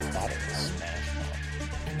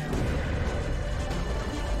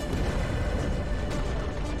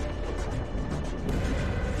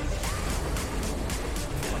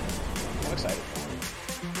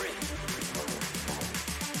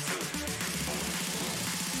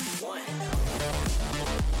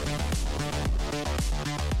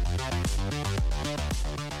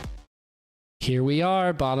Here we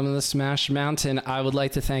are, bottom of the Smash Mountain. I would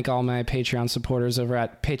like to thank all my Patreon supporters over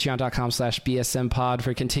at patreon.com/bsmpod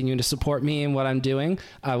for continuing to support me and what I'm doing.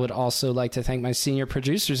 I would also like to thank my senior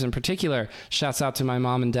producers in particular. Shouts out to my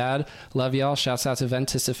mom and dad. Love y'all. Shouts out to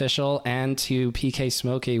Ventus Official and to PK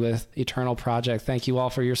Smokey with Eternal Project. Thank you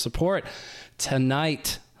all for your support.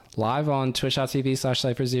 Tonight, live on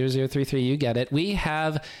twitch.tv/cypher0033, you get it. We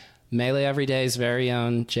have Melee Everyday's very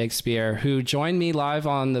own Jake Spear, who joined me live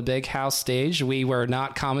on the Big House stage. We were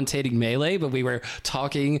not commentating Melee, but we were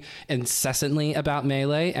talking incessantly about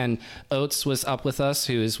Melee, and Oates was up with us,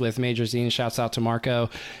 who is with Major Zine. Shouts out to Marco.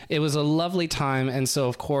 It was a lovely time, and so,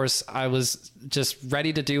 of course, I was just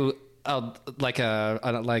ready to do like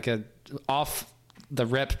a off the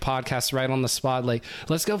rip podcast right on the spot. Like,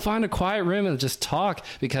 let's go find a quiet room and just talk,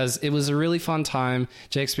 because it was a really fun time.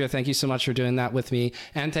 Jake Spear, thank you so much for doing that with me,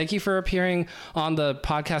 and thank you for appearing on the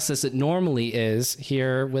podcast as it normally is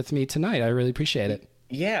here with me tonight. I really appreciate it.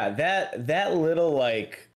 Yeah, that little,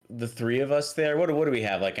 like, the three of us there, what do we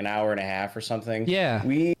have, like an hour and a half or something? Yeah,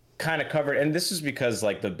 we kind of covered, and this is because,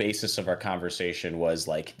 like, the basis of our conversation was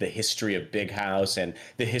like the history of Big House and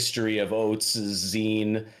the history of Oates'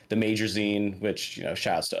 zine, the Major Zine, which, you know,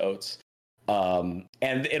 shouts to Oates. And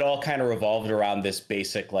it all kind of revolved around this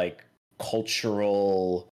basic, like,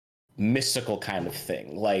 cultural, mystical kind of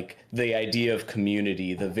thing, like the idea of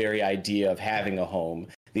community, the very idea of having a home,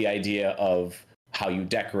 the idea of how you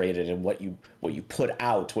decorate it and what you put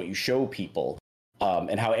out, what you show people.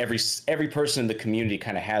 And how every person in the community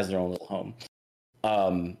kind of has their own little home.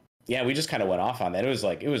 Yeah, we just kind of went off on that. It was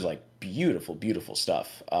like beautiful, beautiful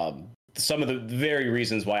stuff. Some of the very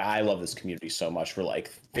reasons why I love this community so much were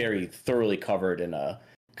like very thoroughly covered in a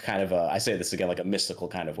kind of I say this again, like a mystical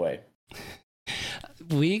kind of way.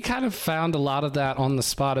 We kind of found a lot of that on the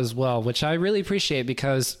spot as well, which I really appreciate,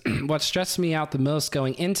 because what stressed me out the most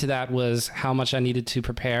going into that was how much I needed to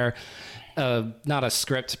prepare not a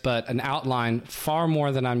script, but an outline, far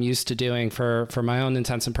more than I'm used to doing for my own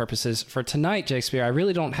intents and purposes. For tonight, Jake Spear, I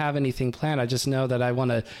really don't have anything planned. I just know that I want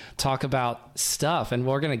to talk about stuff, and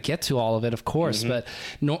we're going to get to all of it, of course. But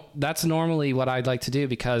that's normally what I'd like to do,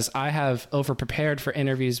 because I have over-prepared for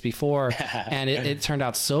interviews before, and it turned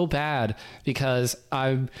out so bad because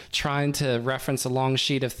I'm trying to reference a long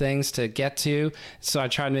sheet of things to get to. So I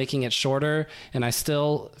tried making it shorter, and I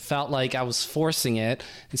still felt like I was forcing it.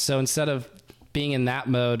 And so instead of being in that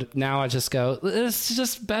mode, now I just go, it's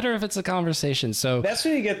just better if it's a conversation. So that's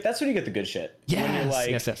when you get the good shit. Yes, when you're like,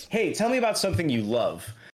 yes. Hey, tell me about something you love.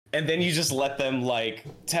 And then you just let them like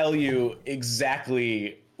tell you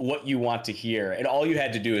exactly what you want to hear. And all you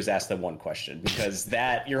had to do is ask them one question, because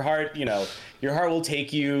that your heart will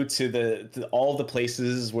take you to all the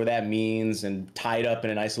places where that means, and tie it up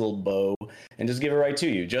in a nice little bow and just give it right to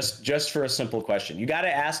you. Just for a simple question. You got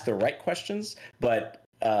to ask the right questions, but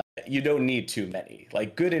you don't need too many.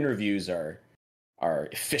 Like, good interviews are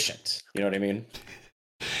efficient. You know what I mean?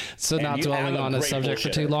 So and not dwelling on a subject for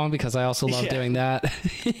too long, because I also love doing that.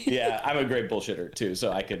 Yeah, I'm a great bullshitter too,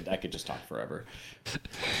 so I could just talk forever.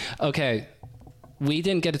 Okay. We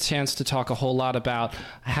didn't get a chance to talk a whole lot about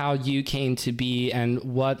how you came to be and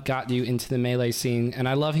what got you into the Melee scene. And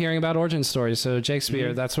I love hearing about origin stories. So Jake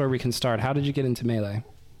Spear, that's where we can start. How did you get into Melee?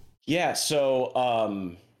 Yeah, so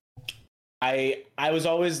I was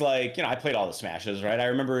always like, you know, I played all the Smashes, right? I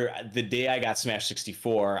remember the day I got Smash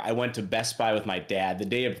 64, I went to Best Buy with my dad the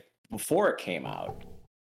day before it came out.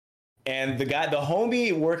 And the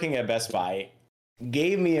homie working at Best Buy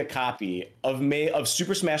gave me a copy of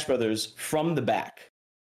Super Smash Brothers from the back.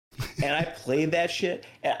 And I played that shit.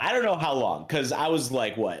 And I don't know how long, because I was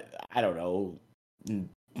like, what? I don't know,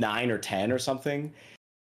 9 or 10 or something.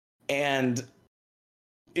 And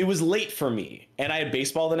it was late for me, and I had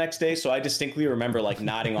baseball the next day, so I distinctly remember like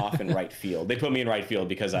nodding off in right field. They put me in right field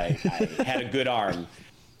because I had a good arm,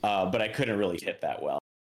 but I couldn't really hit that well.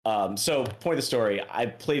 So point of the story, I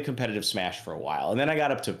played competitive Smash for a while, and then I got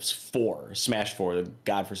up to Smash 4, the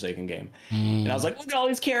godforsaken game. And I was like, look at all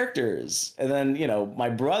these characters. And then, you know, my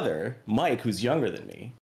brother, Mike, who's younger than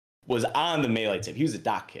me, was on the Melee tip. He was a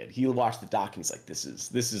doc kid. He watched the doc and he's like, this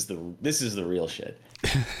is the real shit.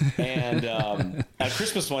 And at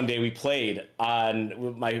Christmas one day we played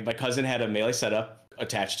on, my cousin had a Melee setup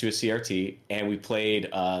attached to a CRT, and we played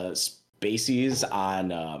Spacies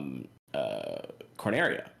on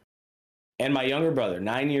Corneria. And my younger brother,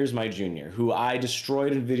 9 years my junior, who I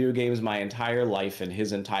destroyed in video games my entire life and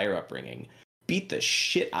his entire upbringing, beat the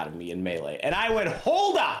shit out of me in Melee. And I went,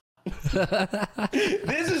 hold on!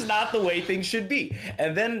 This is not the way things should be.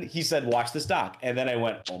 And then he said, watch this doc. And then I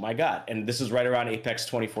went, oh my God. And this is right around Apex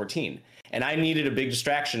 2014. And I needed a big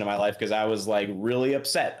distraction in my life because I was like really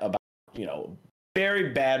upset about very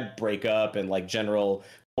bad breakup and like general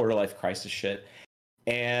quarter life crisis shit.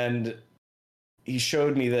 And he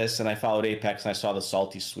showed me this, and I followed Apex, and I saw the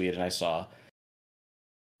Salty Suite, and I saw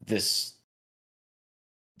this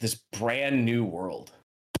brand new world.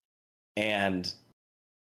 And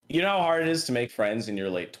you know how hard it is to make friends in your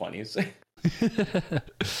late 20s?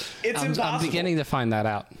 It's impossible. I'm beginning to find that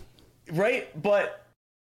out. Right? But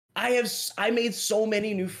I made so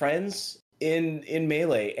many new friends in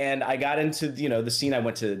Melee, and I got into, the scene. I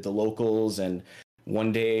went to the locals, and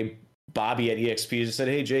one day Bobby at EXP just said,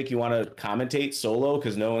 "Hey, Jake, you want to commentate solo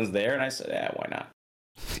because no one's there?" And I said, "Yeah, why not?"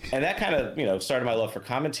 And that kind of, started my love for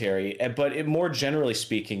commentary. But more generally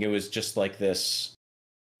speaking, it was just like this.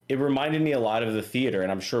 It reminded me a lot of the theater,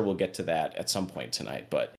 and I'm sure we'll get to that at some point tonight.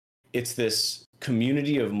 But it's this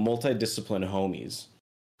community of multidisciplined homies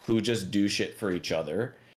who just do shit for each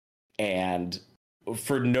other, and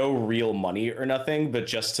for no real money or nothing, but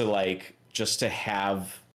just to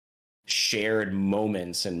have shared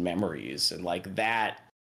moments and memories. And like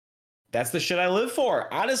that's the shit I live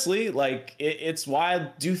for, honestly. Like it's why I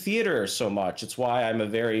do theater so much. It's why I'm a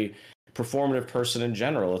very performative person in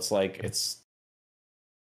general.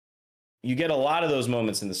 You get a lot of those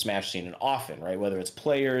moments in the Smash scene, and often, right? Whether it's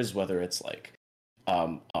players, whether it's like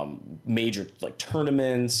major like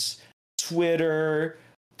tournaments, Twitter,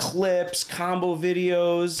 clips, combo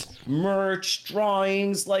videos, merch,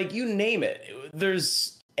 drawings, like you name it.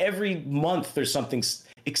 Every month there's something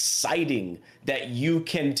exciting that you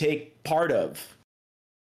can take part of.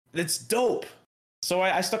 It's dope. So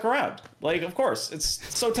I stuck around. Like, of course, it's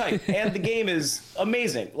so tight. And the game is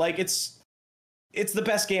amazing. Like, it's the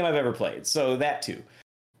best game I've ever played. So that too.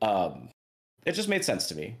 It just made sense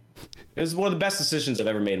to me. It was one of the best decisions I've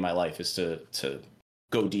ever made in my life, is to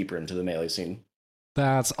go deeper into the Melee scene.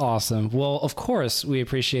 That's awesome. Well, of course, we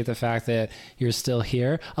appreciate the fact that you're still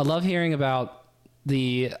here. I love hearing about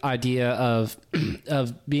the idea of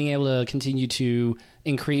being able to continue to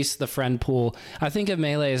increase the friend pool. I think of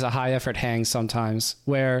Melee as a high effort hang sometimes,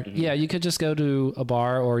 where you could just go to a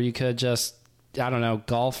bar, or you could just, I don't know,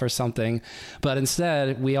 golf or something, but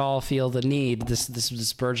instead we all feel the need,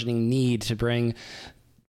 this burgeoning need to bring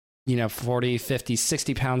 40, 50,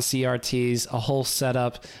 60 pound CRTs, a whole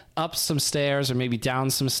setup, up some stairs or maybe down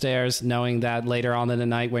some stairs, knowing that later on in the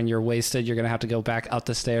night when you're wasted, you're going to have to go back up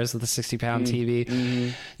the stairs with a 60 pound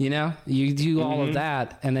TV. You do all of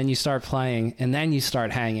that, and then you start playing, and then you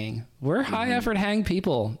start hanging. We're high effort hang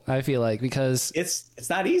people, I feel like, because it's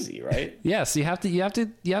not easy, right? Yes, you have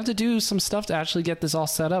to do some stuff to actually get this all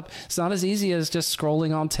set up. It's not as easy as just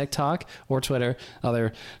scrolling on TikTok or Twitter,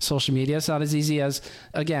 other social media. It's not as easy as,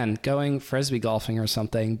 again, going frisbee golfing or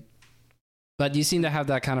something. But you seem to have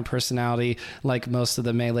that kind of personality, like most of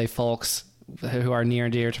the Melee folks who are near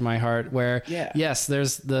and dear to my heart, where yes,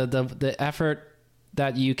 there's the effort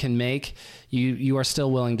that you can make, you are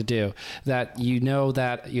still willing to do that.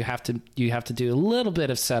 That you have to do a little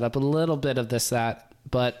bit of setup, a little bit of this, that,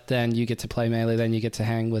 but then you get to play Melee, then you get to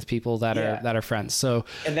hang with people that are friends. So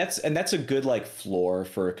and that's a good like floor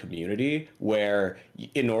for a community, where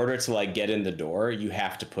in order to like get in the door, you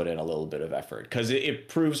have to put in a little bit of effort, because it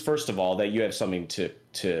proves, first of all, that you have something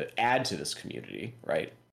to add to this community,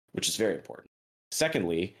 right? Which is very important.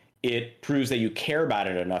 Secondly, it proves that you care about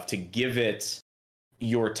it enough to give it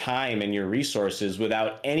your time and your resources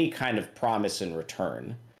without any kind of promise in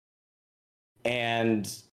return.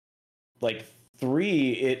 And like 3,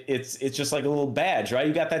 it's just like a little badge, right?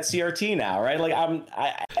 You got that CRT now, right? Like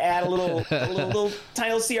I add a little tiny little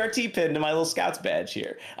CRT pin to my little Scouts badge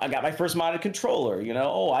here. I got my first modded controller,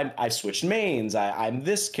 I switched mains. I'm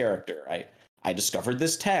this character. I discovered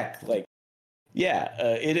this tech. Like,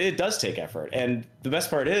 it does take effort. And the best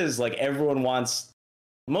part is, like,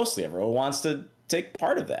 mostly everyone wants to take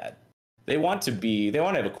part of that. They want to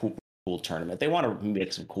have a cool tournament. They want to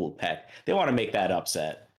make some cool tech. They want to make that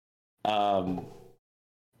upset. And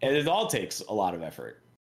it all takes a lot of effort.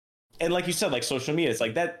 And like you said, like social media, it's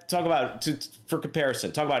like that. For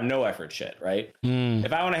comparison, talk about no effort shit, right?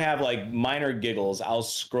 If I want to have like minor giggles, I'll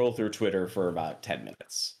scroll through Twitter for about 10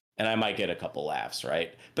 minutes and I might get a couple laughs,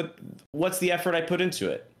 right? But what's the effort I put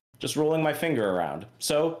into it? Just rolling my finger around.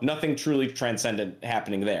 So nothing truly transcendent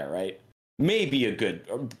happening there, right? Maybe a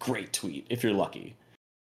great tweet if you're lucky.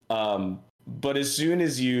 But as soon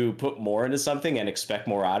as you put more into something and expect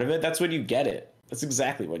more out of it, that's when you get it. That's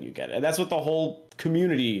exactly when you get it. And that's what the whole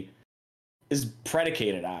community is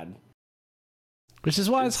predicated on. Which is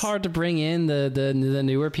why it's hard to bring in the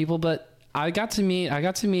newer people. But I got to meet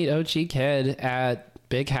OG Kid at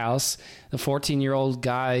Big House. The 14-year-old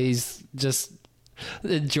guy, he's just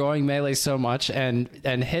enjoying Melee so much and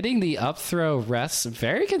hitting the up throw rests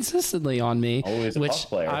very consistently on me, Always a which tough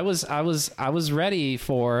player. I was ready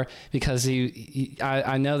for, because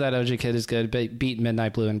I know that OG Kid is good, but beat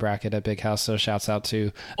Midnight Blue in bracket at Big House, so shouts out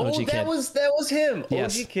to OG Kid. that was him.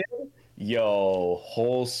 Yes. OG Kid. Yo,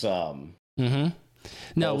 wholesome. Mm-hmm.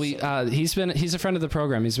 No, he's a friend of the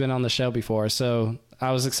program. He's been on the show before, so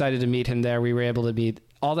I was excited to meet him there. We were able to meet.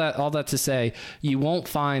 All that to say, you won't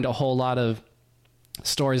find a whole lot of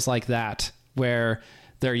stories like that where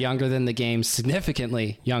they're younger than the game,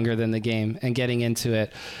 significantly younger than the game, and getting into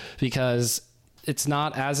it, because it's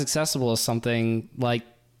not as accessible as something like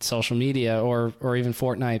social media or even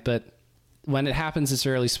Fortnite. But when it happens, it's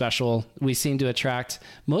really special. We seem to attract,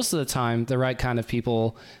 most of the time, the right kind of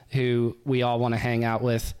people who we all want to hang out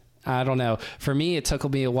with. I don't know. For me, it took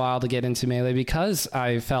me a while to get into Melee because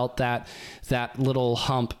I felt that little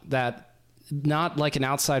hump, that not like an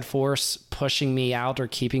outside force pushing me out or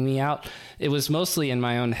keeping me out. It was mostly in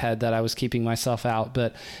my own head that I was keeping myself out.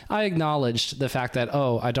 But I acknowledged the fact that,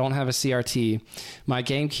 I don't have a CRT. My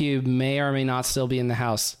GameCube may or may not still be in the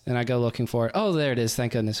house. And I go looking for it. Oh, there it is.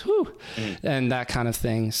 Thank goodness. Whew. And that kind of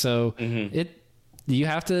thing. So you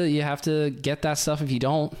have to get that stuff if you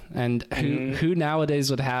don't. And who nowadays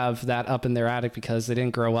would have that up in their attic because they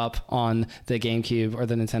didn't grow up on the GameCube or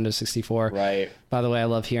the Nintendo 64. Right. By the way, I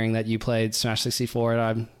love hearing that you played Smash 64.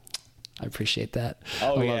 I appreciate that.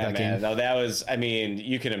 Oh, I yeah, love that man. game. No, that was, I mean,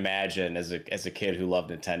 you can imagine as a kid who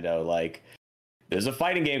loved Nintendo, like, there's a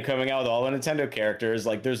fighting game coming out with all the Nintendo characters.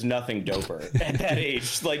 Like, there's nothing doper at that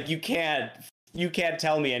age. Like, you can't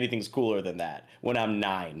tell me anything's cooler than that when I'm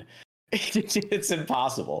 9. It's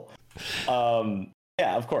impossible.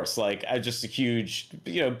 Yeah, of course. Like, I just a huge,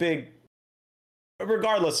 big.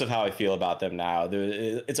 Regardless of how I feel about them now,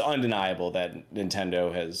 it's undeniable that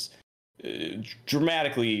Nintendo has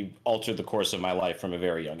dramatically altered the course of my life from a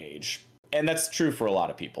very young age, and that's true for a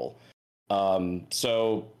lot of people.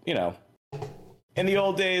 So in the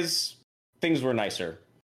old days, things were nicer,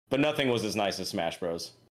 but nothing was as nice as Smash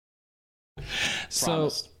Bros. So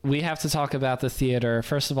Promised. we have to talk about the theater.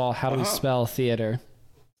 First of all, how do we spell theater?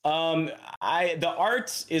 The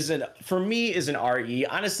art for me is an RE.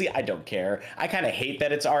 Honestly, I don't care. I kind of hate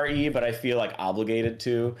that it's RE, but I feel like obligated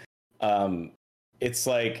to. It's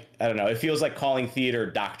like, I don't know, it feels like calling theater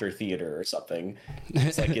Dr. Theater or something.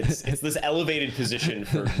 It's like it's this elevated position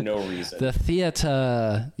for no reason. The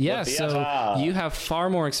theater. Yeah, The so theater. you have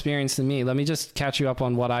far more experience than me. Let me just catch you up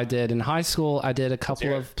on what I did. In high school, I did a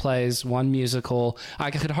couple of plays, one musical.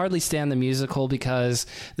 I could hardly stand the musical because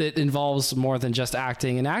it involves more than just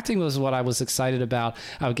acting. And acting was what I was excited about.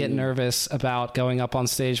 I would get nervous about going up on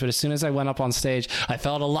stage, but as soon as I went up on stage, I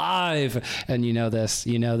felt alive. And you know this.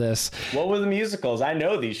 What were the musicals? I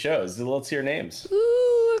know these shows. Let's hear names.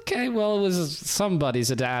 Ooh, okay, well, it was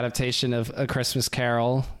somebody's adaptation of A Christmas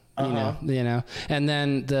Carol, you know. And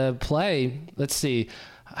then the play, let's see,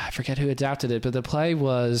 I forget who adapted it, but the play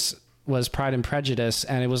was Pride and Prejudice,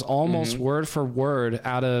 and it was almost word for word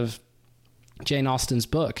out of Jane Austen's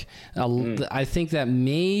book. I think that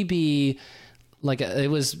maybe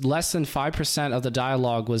it was less than 5% of the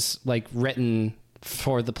dialogue was written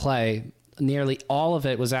for the play. Nearly all of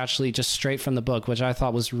it was actually just straight from the book, which I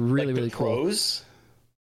thought was really cool. Prose?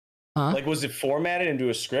 Huh? Was it formatted into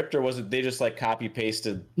a script, or was it they just copy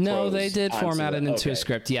pasted? No, they did format it into a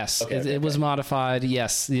script. Yes, it was modified.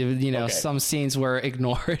 Yes, some scenes were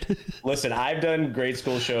ignored. Listen, I've done grade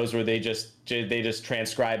school shows where they just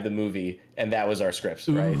transcribed the movie, and that was our scripts,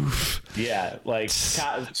 right? Oof. Yeah,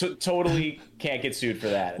 totally can't get sued for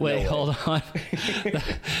that. Wait, hold on.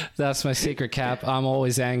 That's my secret, Cap. I'm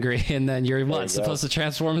always angry, and then you're supposed to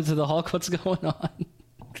transform into the Hulk? What's going on?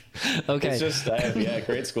 Okay. It's just,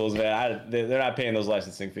 grade schools, man. They're not paying those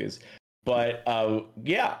licensing fees. But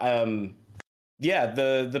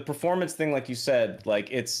the performance thing, like you said,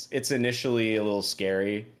 it's initially a little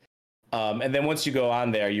scary. And then once you go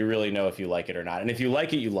on there, you really know if you like it or not. And if you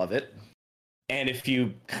like it, you love it. And if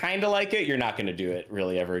you kind of like it, you're not going to do it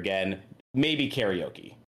really ever again. Maybe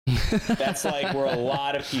karaoke. That's where a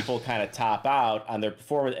lot of people kind of top out on their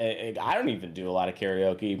performance. I don't even do a lot of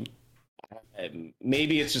karaoke.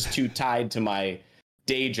 Maybe it's just too tied to my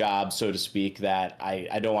day job, so to speak, that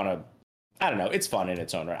I don't want to. I don't know. It's fun in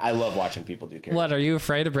its own right. I love watching people do karaoke. What, are you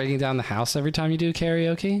afraid of breaking down the house every time you do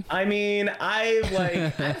karaoke? I mean, I've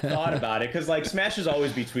thought about it because Smash is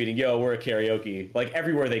always be tweeting, "Yo, we're a karaoke."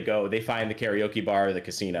 Everywhere they go, they find the karaoke bar or the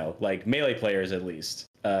casino. Melee players, at least,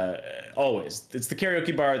 always it's the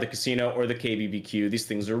karaoke bar, the casino, or the KBBQ. These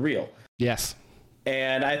things are real. Yes.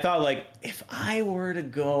 And I thought, like, if I were to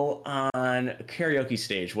go on a karaoke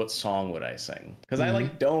stage, what song would I sing? Because I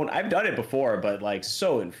I've done it before, but like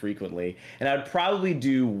so infrequently. And I'd probably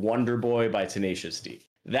do Wonder Boy by Tenacious D.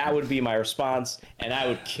 That would be my response, and I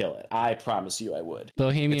would kill it. I promise you I would.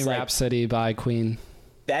 Bohemian Rhapsody by Queen.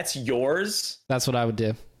 That's yours? That's what I would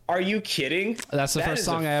do. Are you kidding? That's the first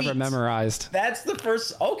song I ever memorized. That's the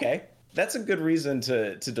first. Okay. That's a good reason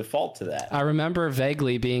to default to that. I remember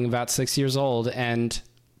vaguely being about 6 years old and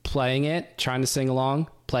playing it, trying to sing along,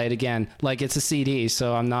 play it again. Like it's a CD,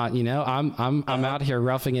 so I'm not, I'm out here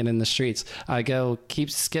roughing it in the streets. I go,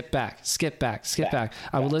 skip back.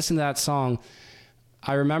 I would listen to that song.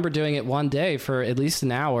 I remember doing it one day for at least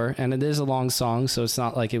an hour, and it is a long song, so it's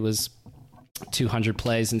not like it was 200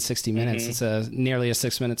 plays in 60 minutes. It's nearly a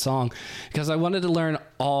 6-minute song because I wanted to learn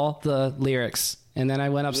all the lyrics. And then I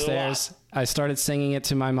went upstairs. I started singing it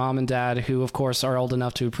to my mom and dad, who, of course, are old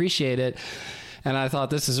enough to appreciate it. And I thought,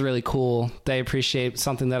 this is really cool. They appreciate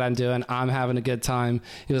something that I'm doing. I'm having a good time.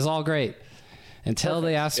 It was all great until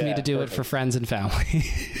they asked me to do it for friends and family.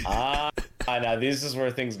 Now this is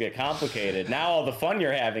where things get complicated. Now all the fun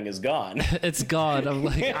you're having is gone. It's gone. I'm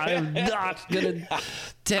like, I'm not going to.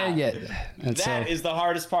 Dang it. And that is the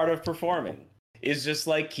hardest part of performing. Is just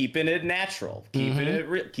like keeping it natural, keeping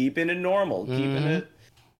it normal, keeping it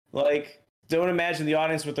like, don't imagine the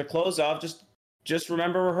audience with their clothes off. Just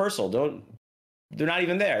remember rehearsal. They're not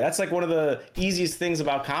even there. That's like one of the easiest things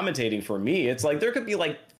about commentating for me. It's like there could be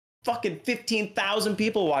like fucking 15,000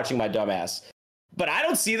 people watching my dumbass, but I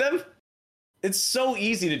don't see them. It's so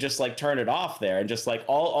easy to just like turn it off there and just like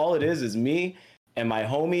all it is me and my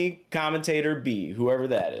homie commentator B, whoever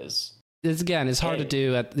that is. It's hard to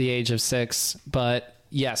do at the age of 6, but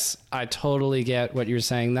yes, I totally get what you're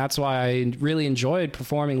saying. That's why I really enjoyed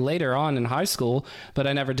performing later on in high school, but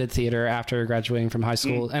I never did theater after graduating from high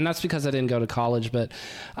school. And that's because I didn't go to college, but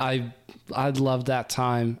I loved that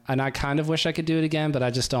time. And I kind of wish I could do it again, but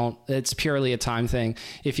I just don't. It's purely a time thing.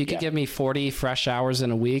 If you could give me 40 fresh hours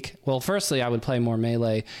in a week, well, firstly, I would play more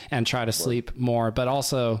Melee and try to sleep more, but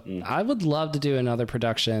also I would love to do another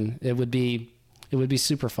production. It would be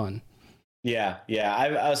super fun. Yeah.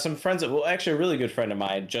 I've some friends actually a really good friend of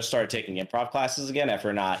mine just started taking improv classes again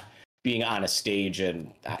after not being on a stage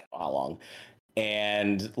in I don't know how long.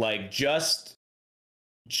 And like just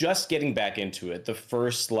getting back into it, the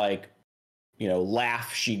first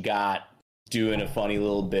laugh she got doing a funny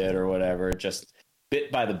little bit or whatever, just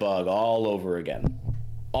bit by the bug all over again.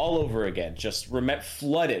 Just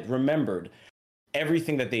remembered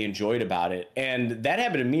everything that they enjoyed about it. And that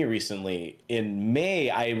happened to me recently. In May,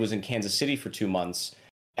 I was in Kansas City for 2 months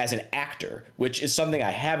as an actor, which is something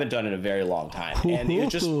I haven't done in a very long time. And it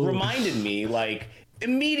just reminded me like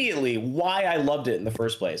immediately why I loved it in the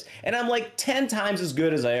first place. And I'm like 10 times as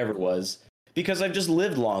good as I ever was because I've just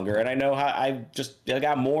lived longer and I know how I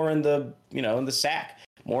got more in the sack,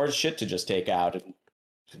 more shit to just take out.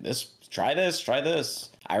 Try this.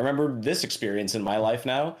 I remember this experience in my life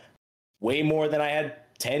now way more than I had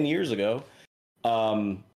 10 years ago.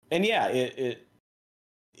 And yeah, if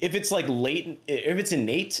it's like if it's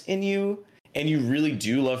innate in you and you really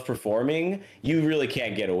do love performing, you really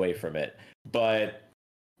can't get away from it. But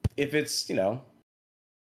if it's,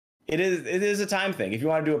 it is a time thing. If you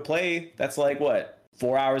want to do a play, that's like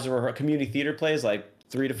 4 hours of community theater plays, like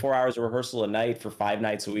 3 to 4 hours of rehearsal a night for 5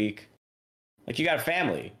 nights a week. Like you got a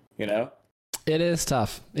family, It is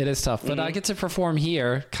tough, but I get to perform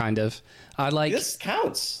here, kind of. This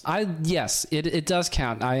counts. Yes, it does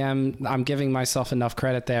count. I'm giving myself enough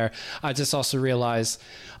credit there. I just also realize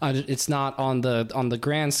it's not on the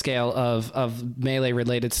grand scale of Melee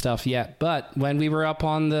related stuff yet. But when we were up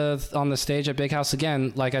on the stage at Big House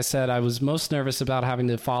again, like I said, I was most nervous about having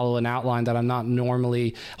to follow an outline that I'm not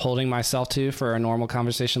normally holding myself to for a normal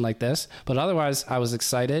conversation like this. But otherwise, I was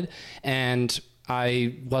excited and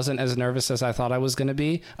I wasn't as nervous as I thought I was going to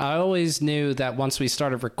be. I always knew that once we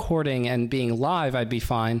started recording and being live, I'd be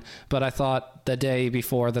fine. But I thought the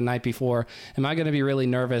night before, am I going to be really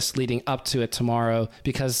nervous leading up to it tomorrow?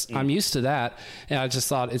 Because I'm used to that. And I just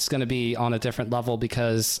thought it's going to be on a different level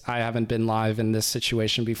because I haven't been live in this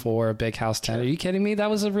situation before, a Big House 10. Are you kidding me? That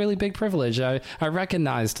was a really big privilege. I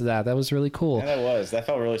recognized that. That was really cool. Yeah, that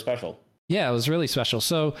felt really special. Yeah, it was really special.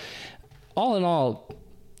 So all in all,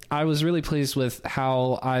 I was really pleased with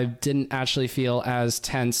how I didn't actually feel as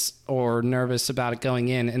tense or nervous about it going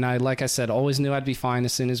in. And like I said, always knew I'd be fine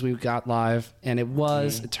as soon as we got live. And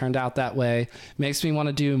it turned out that way. Makes me want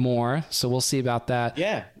to do more. So we'll see about that.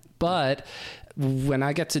 Yeah. But when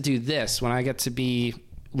I get to do this, when I get to be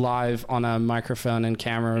live on a microphone and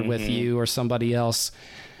camera with you or somebody else,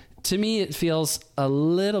 To me, it feels a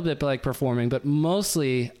little bit like performing, but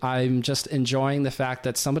mostly I'm just enjoying the fact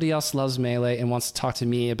that somebody else loves Melee and wants to talk to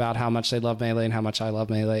me about how much they love Melee and how much I love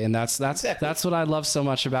Melee. And that's what I love so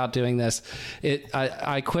much about doing this.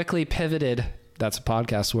 I quickly pivoted. That's a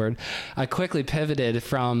podcast word. I quickly pivoted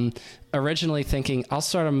from originally thinking I'll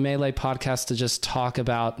start a Melee podcast to just talk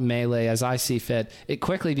about Melee as I see fit. It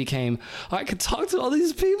quickly became, I can talk to all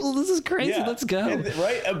these people. This is crazy. Yeah. Let's go. And,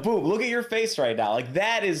 right. Boom. Look at your face right now. Like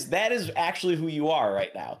that is actually who you are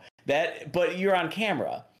right now. But you're on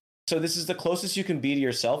camera. So this is the closest you can be to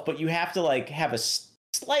yourself, but you have to like have a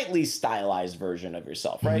slightly stylized version of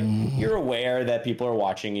yourself, right? You're aware that people are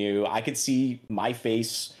watching you. I could see my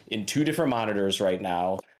face in 2 different monitors right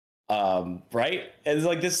now. Right? And it's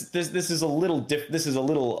like this is a little different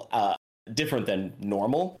than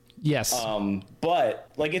normal. Yes.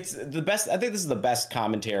 But like it's the best. I think this is the best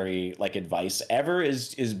commentary like advice ever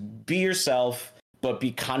is be yourself, but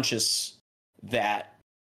be conscious that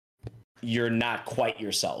you're not quite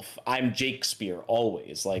yourself. I'm Jake Spear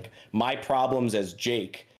always. Like my problems as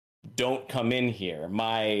Jake don't come in here.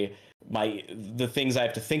 The things I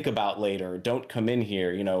have to think about later don't come in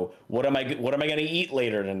here. You know, what am I going to eat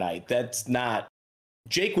later tonight? That's not,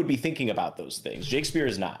 Jake would be thinking about those things. Jake Spear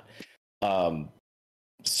is not.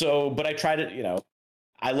 But I try to, you know,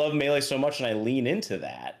 I love Melee so much and I lean into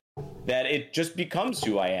that it just becomes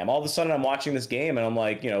who I am. All of a sudden I'm watching this game and I'm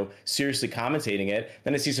like, you know, seriously commentating it.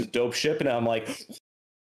 Then I see some dope ship and I'm like,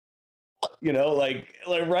 you know, like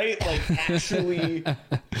right, like actually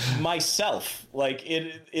myself, like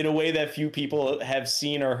in a way that few people have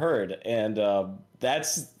seen or heard, and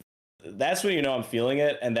that's when you know I'm feeling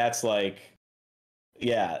it, and that's like,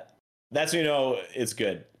 yeah, that's when you know it's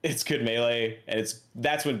good. It's good Melee, and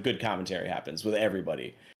that's when good commentary happens with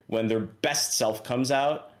everybody, when their best self comes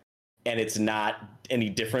out, and it's not any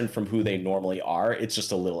different from who they normally are. It's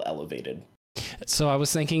just a little elevated. So I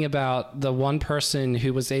was thinking about the one person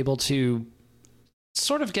who was able to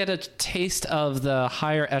sort of get a taste of the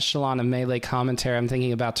higher echelon of Melee commentary. I'm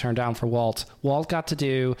thinking about Turn Down for Walt. Walt got to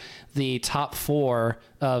do the top 4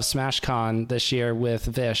 of SmashCon this year with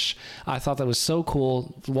Vish. I thought that was so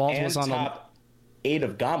cool. Walt and was on top 8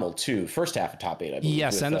 of GOML too. First half of top 8, I believe.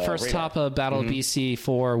 Yes, and the first Radar. top of Battle BC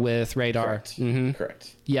 4 with Radar. Correct.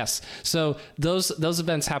 Correct. Yes. So those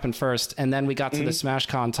events happened first, and then we got to the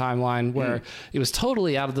SmashCon timeline where it was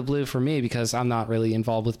totally out of the blue for me because I'm not really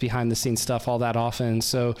involved with behind the scenes stuff all that often.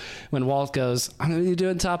 So when Walt goes, I'm going to be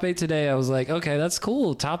doing top 8 today, I was like, okay, that's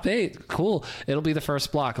cool. Top 8. Cool. It'll be the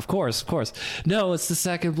first block. Of course. No, it's the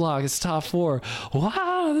second block. It's top 4.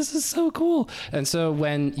 Wow, this is so cool. And so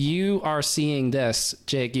when you are seeing this,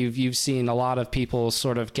 Jake, you've seen a lot of people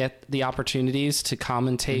sort of get the opportunities to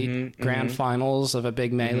commentate grand finals of a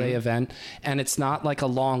big Melee event, and it's not like a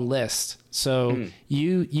long list. So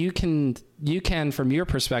you can from your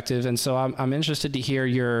perspective, and so I'm interested to hear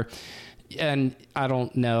your. And I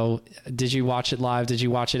don't know, did you watch it live? Did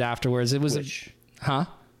you watch it afterwards? It was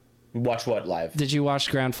Watch what live? Did you watch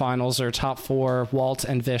grand finals or top 4 Walt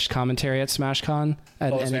and Vish commentary at SmashCon?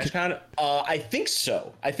 SmashCon? I think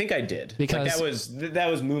so. I think I did. Because like that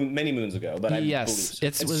was many moons ago. But yes, I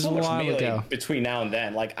it was so a much while ago. Between now and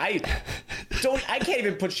then, like I can't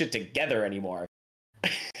even put shit together anymore.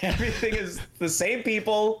 Everything is the same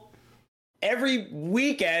people every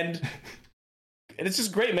weekend. And it's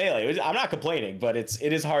just great Melee. I'm not complaining, but it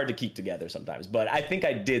is hard to keep together sometimes. But I think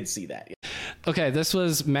I did see that. Yeah. Okay, this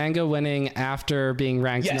was Mango winning after being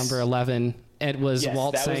ranked number 11. It was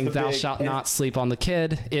Walt saying, "Thou shalt not sleep on the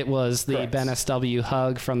kid." It was the Ben SW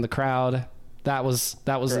hug from the crowd. That was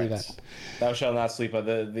the event. Thou shalt not sleep on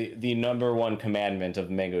the number 1 commandment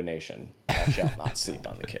of Mango Nation. Thou shalt not sleep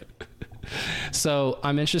on the kid. So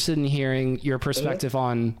I'm interested in hearing your perspective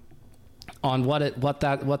on what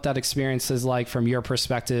that experience is like from your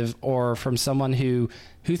perspective, or from someone who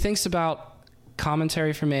thinks about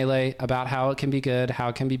commentary for Melee, about how it can be good, how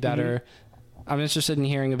it can be better. I'm interested in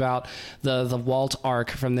hearing about the Walt arc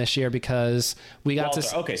from this year, because we got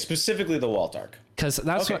specifically the Walt arc, because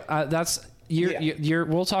that's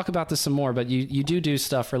we'll talk about this some more, but you do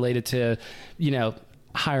stuff related to, you know,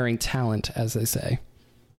 hiring talent, as they say.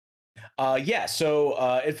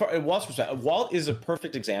 So in Walt's perspective, Walt is a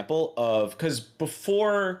perfect example of, because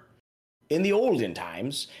before, in the olden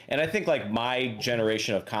times, and I think like my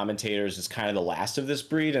generation of commentators is kind of the last of this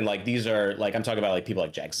breed, and like these are like, I'm talking about like people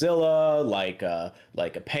like Jackzilla, like a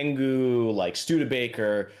Pengu, like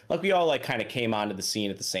Studebaker, like we all like kind of came onto the scene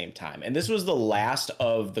at the same time, and this was the last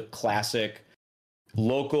of the classic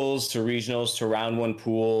locals to regionals to round 1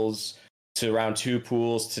 pools to round 2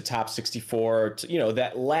 pools to top 64, to, you know,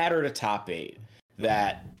 that ladder to top 8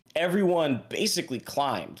 that everyone basically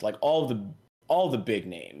climbed, like all the big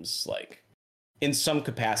names, like in some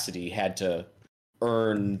capacity had to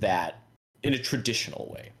earn that in a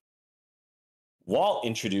traditional way. Walt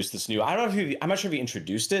introduced this new, I'm not sure if he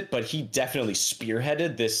introduced it, but he definitely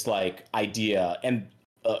spearheaded this like idea, and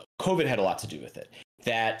COVID had a lot to do with it,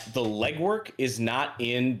 that the legwork is not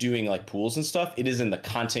in doing like pools and stuff. It is in the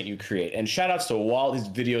content you create. And shout outs to Walt. His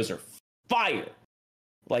videos are fire.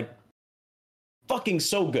 Like fucking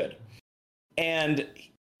so good. And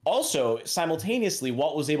also simultaneously,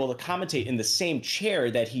 Walt was able to commentate in the same chair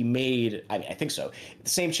that he made. I mean, I think so. The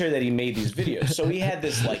same chair that he made these videos. So he had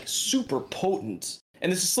this like super potent,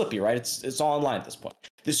 and this is Slippy, right? It's all online at this point.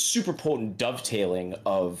 This super potent dovetailing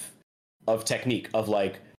of technique of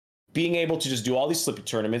like being able to just do all these Slippy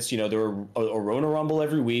tournaments. You know, there were a Rona Rumble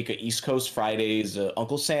every week, a East Coast Fridays,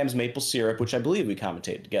 Uncle Sam's Maple Syrup, which I believe we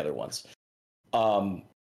commentated together once.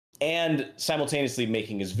 And simultaneously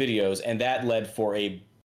making his videos, and that led for a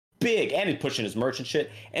big, and he pushing his merch and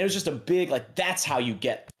shit, and it was just a big, like, that's how you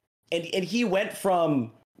get. And he went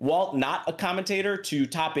from Walt not a commentator to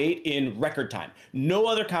top 8 in record time. No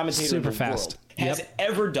other commentator super in the fast world has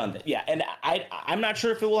ever done that. Yeah, and I'm not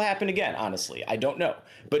sure if it will happen again, honestly. I don't know.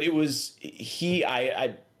 But it was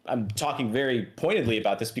I'm talking very pointedly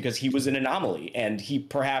about this because he was an anomaly, and he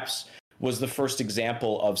perhaps was the first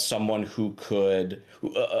example of someone who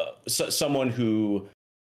someone who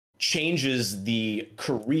changes the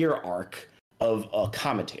career arc of a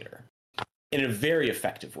commentator in a very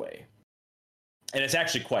effective way. And it's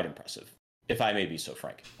actually quite impressive, if I may be so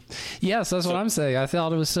frank. Yes, that's what I'm saying. I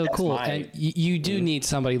thought it was so cool. And you do need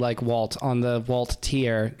somebody like Walt on the Walt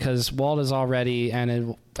tier, because Walt is already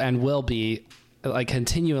and will be like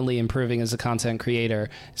continually improving as a content creator.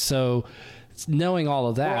 So knowing all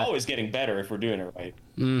of that, we're always getting better if we're doing it right.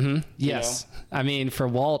 Mm-hmm. Yes. You know? I mean, for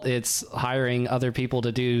Walt, it's hiring other people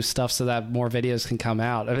to do stuff so that more videos can come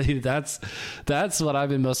out. I mean, that's what I've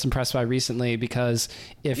been most impressed by recently, because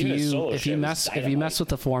if you mess with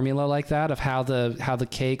the formula like that of how the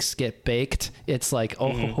cakes get baked, it's like,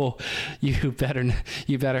 you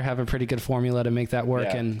better have a pretty good formula to make that work.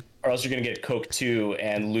 Yeah. And or else you're going to get Coke 2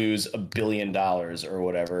 and lose $1 billion or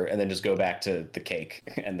whatever, and then just go back to the cake,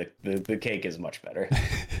 and the cake is much better.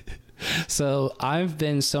 So I've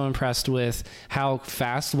been so impressed with how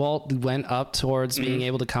fast Walt went up towards being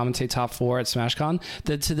able to commentate top 4 at SmashCon,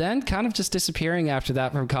 that to then kind of just disappearing after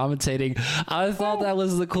that from commentating. I thought that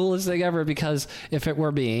was the coolest thing ever, because if it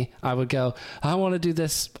were me, I would go, I want to do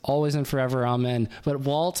this always and forever, amen. But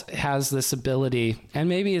Walt has this ability, and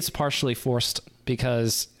maybe it's partially forced,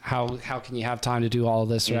 because how can you have time to do all of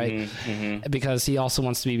this, right? Because he also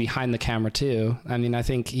wants to be behind the camera too. I mean, I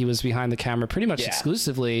think he was behind the camera pretty much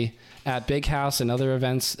exclusively at Big House and other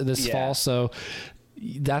events this fall. So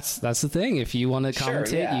that's the thing. If you want to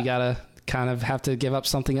commentate, you gotta kind of have to give up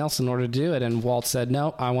something else in order to do it. And Walt said,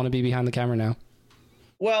 no, I want to be behind the camera now.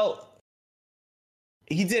 Well,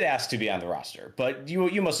 he did ask to be on the roster, but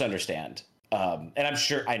you must understand, and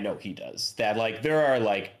I know he does, that like there are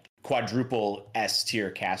like quadruple S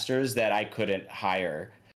tier casters that I couldn't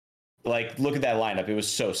hire. Like, look at that lineup. It was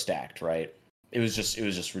so stacked, right? It was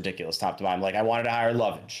just ridiculous top to bottom. Like, I wanted to hire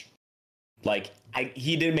Lovage. Like,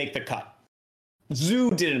 he didn't make the cut.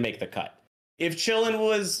 Zoo didn't make the cut. If Chillin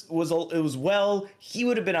he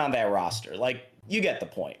would have been on that roster. Like, you get the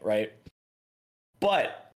point, right?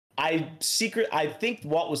 But I think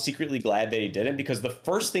Walt was secretly glad that he didn't, because the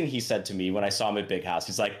first thing he said to me when I saw him at Big House,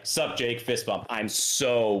 he's like, "Sup, Jake?" Fist bump. I'm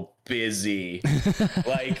so busy.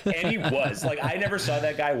 Like, and he was like, I never saw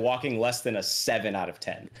that guy walking less than a 7 out of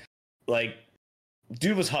 10. Like,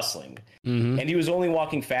 dude was hustling, and he was only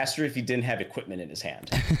walking faster if he didn't have equipment in his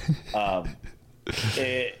hand.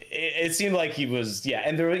 It seemed like he was,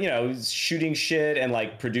 and there were, he was shooting shit and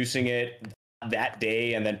like producing it that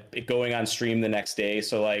day and then it going on stream the next day.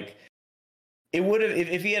 So like, it would have,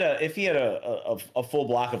 if he had a full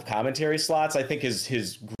block of commentary slots, I think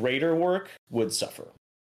his greater work would suffer.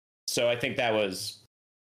 So I think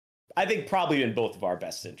probably in both of our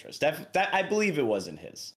best interests. That I believe it was in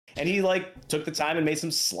his. And he like took the time and made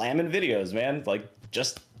some slamming videos, man. Like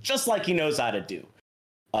just like he knows how to do.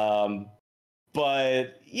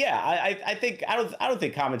 But yeah, I don't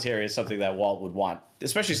think commentary is something that Walt would want,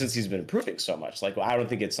 especially since he's been improving so much. Like, I don't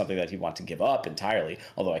think it's something that he'd want to give up entirely,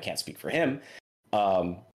 although I can't speak for him.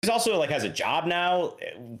 He's also like has a job now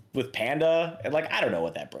with Panda, and like, I don't know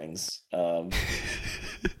what that brings.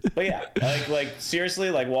 But yeah, like seriously,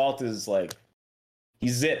 like Walt is like, he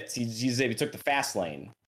zipped. He zipped. He took the fast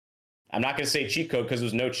lane. I'm not going to say cheat code because there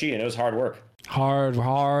was no cheat, and it was hard work. Hard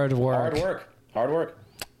work. Hard work.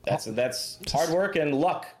 That's hard work and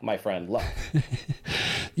luck, my friend. Luck.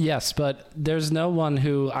 Yes, but there's no one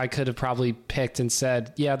who I could have probably picked and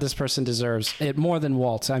said, yeah, this person deserves it more than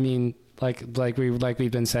Walt. I mean, like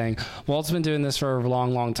we've been saying, Walt's been doing this for a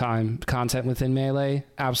long time. Content within Melee,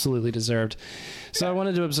 absolutely deserved. So I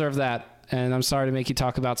wanted to observe that. And I'm sorry to make you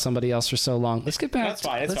talk about somebody else for so long. Let's get back. That's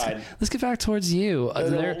fine. It's fine. Let's get back towards you.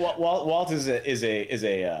 Walt is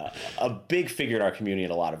a big figure in our community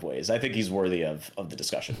in a lot of ways. I think he's worthy of the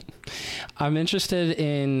discussion. I'm interested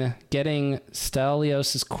in getting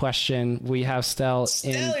Stelios' question. We have Stel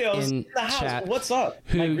in the house. Chat. What's up?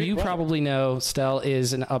 Who you probably know. Stel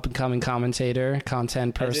is an up and coming commentator,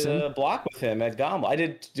 content person. I did a block with him at Gombo.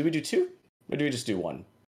 Did we do two? Or did we just do one?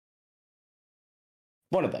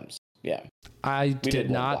 One of them. Yeah. I did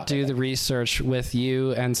not do the research with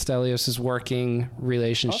you and Stelios' working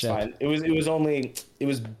relationship. That's fine. It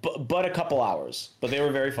was but a couple hours, but they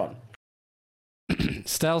were very fun.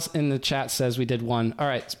 Stel's in the chat says we did one. All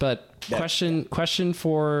right, but question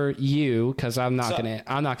for you, because I'm not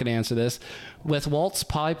gonna answer this. With Walt's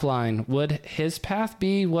pipeline, would his path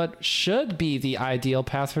be what should be the ideal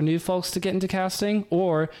path for new folks to get into casting,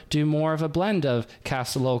 or do more of a blend of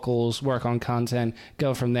cast the locals, work on content,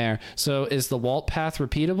 go from there? So is the Walt path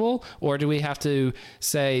repeatable, or do we have to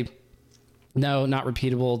say no, not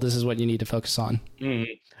repeatable? This is what you need to focus on.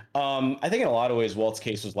 Mm-hmm. I think in a lot of ways, Walt's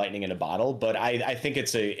case was lightning in a bottle, but I think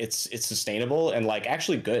it's sustainable and like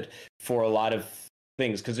actually good for a lot of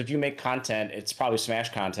things. Because if you make content, it's probably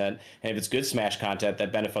Smash content, and if it's good Smash content,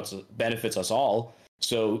 that benefits us all.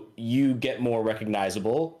 So you get more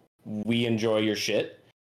recognizable. We enjoy your shit,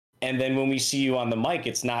 and then when we see you on the mic,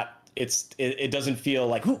 it doesn't feel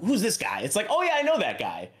like who's this guy? It's like, oh yeah, I know that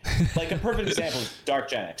guy. Like a perfect example is Dark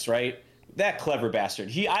Gen X, right? That clever bastard.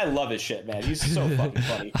 I love his shit, man. He's so fucking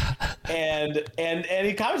funny. And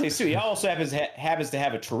he commentates too. He also happens to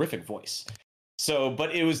have a terrific voice. So,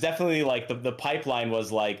 but it was definitely like the pipeline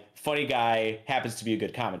was like funny guy happens to be a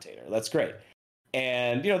good commentator. That's great.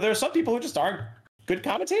 And there are some people who just aren't good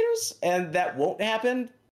commentators, and that won't happen,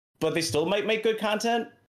 but they still might make good content.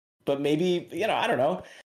 But maybe, I don't know.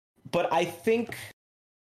 But I think,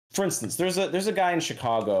 for instance, there's a guy in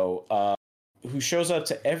Chicago who shows up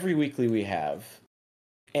to every weekly we have,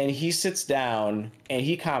 and he sits down and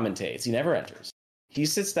he commentates. He never enters. He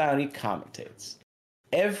sits down, he commentates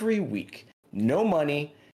every week. No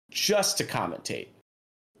money, just to commentate.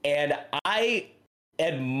 And I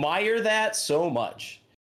admire that so much.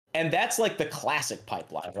 And that's like the classic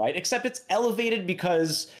pipeline, right? Except it's elevated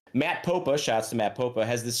because Matt Popa, shouts to Matt Popa,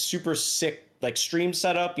 has this super sick like stream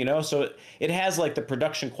setup, so it has like the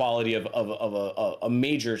production quality of a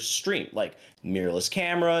major stream, like mirrorless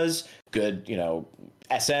cameras, good,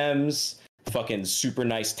 SMs, fucking super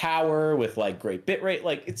nice tower with like great bitrate,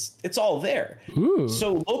 like it's all there. Ooh.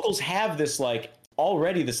 So locals have this like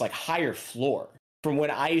already this like higher floor from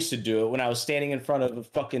when I used to do it when I was standing in front of a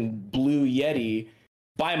fucking Blue Yeti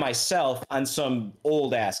by myself on some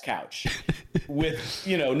old ass couch with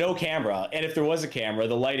no camera, and if there was a camera,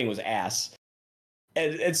 the lighting was ass.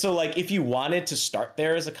 And so, like, if you wanted to start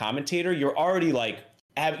there as a commentator, you're already, like,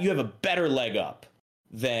 you have a better leg up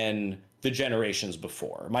than the generations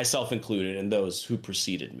before, myself included, and those who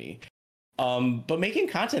preceded me. But making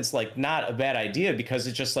content's, like, not a bad idea because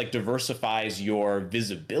it just, like, diversifies your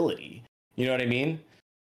visibility. You know what I mean?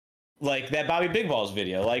 Like, that Bobby Big Balls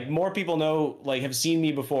video. Like, more people know, like, have seen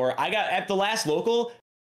me before. I got, at the last local...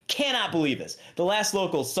 Cannot believe this. The last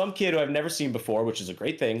local, some kid who I've never seen before, which is a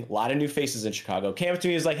great thing. A lot of new faces in Chicago came up to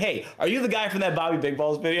me and was like, "Hey, are you the guy from that Bobby Big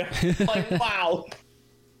Balls video?" Like, wow.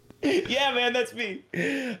 Yeah, man, that's me.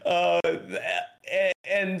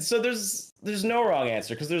 And so there's no wrong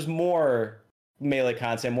answer because there's more Melee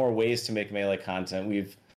content, more ways to make Melee content.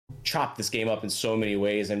 We've chopped this game up in so many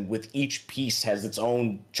ways, and with each piece has its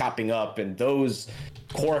own chopping up and those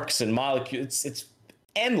quirks and molecules. It's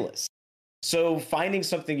endless. So finding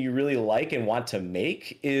something you really like and want to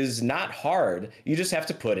make is not hard. You just have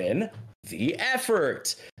to put in the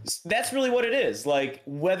effort. That's really what it is. Like,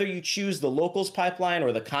 whether you choose the locals pipeline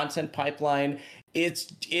or the content pipeline,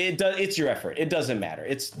 it's your effort. It doesn't matter.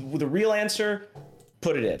 It's the real answer.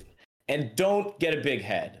 Put it in, and don't get a big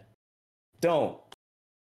head. Don't.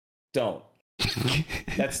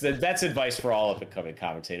 That's advice for all up and coming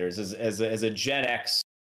commentators. As a Gen X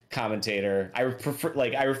commentator, I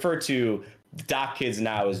refer to Doc Kids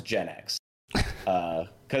now as Gen X,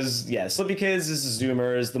 because Slippy Kids is the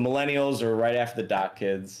Zoomers, the Millennials are right after the Doc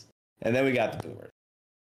Kids, and then we got the Boomers.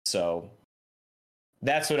 So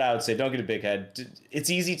that's what I would say. Don't get a big head. It's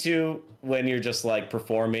easy to when you're just like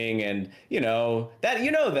performing, and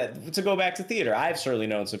that to go back to theater. I've certainly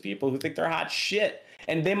known some people who think they're hot shit,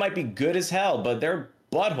 and they might be good as hell, but they're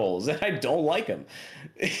buttholes and I don't like them.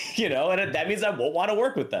 And that means I won't want to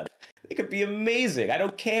work with them. They could be amazing. I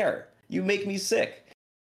don't care. You make me sick.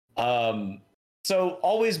 So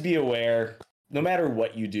always be aware, no matter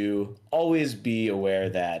what you do, always be aware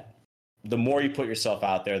that the more you put yourself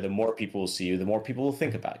out there, the more people will see you, the more people will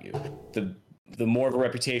think about you, the more of a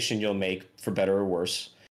reputation you'll make, for better or worse.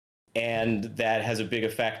 And that has a big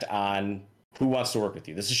effect on who wants to work with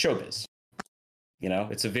you. This is showbiz.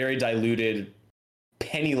 It's a very diluted,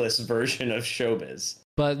 penniless version of showbiz.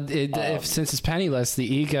 But since it's penniless, the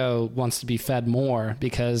ego wants to be fed more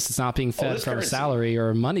because it's not being fed from a salary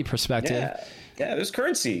or a money perspective. Yeah, there's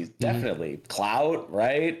currency, definitely. Clout,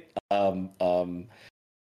 right?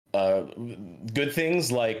 Good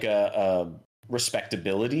things like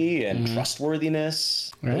respectability and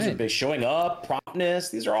trustworthiness. Right. Those are big. Showing up, promptness.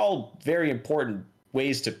 These are all very important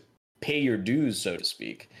ways to pay your dues, so to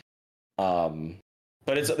speak. But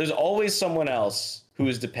there's always someone else who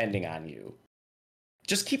is depending on you.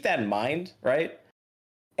 Just keep that in mind, right?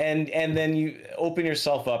 And then you open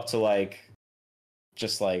yourself up to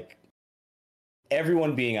just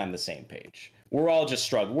everyone being on the same page. We're all just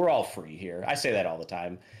struggling. We're all free here. I say that all the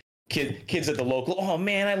time. Kids at the local, oh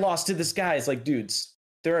man, I lost to this guy. It's like, dudes,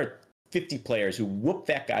 there are 50 players who whoop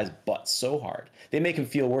that guy's butt so hard. They make him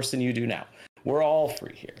feel worse than you do now. We're all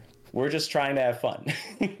free here. We're just trying to have fun.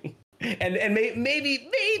 and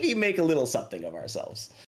maybe make a little something of ourselves.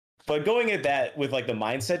 But going at that with the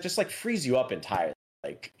mindset just frees you up entirely.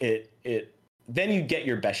 Then you get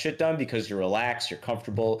your best shit done because you're relaxed, you're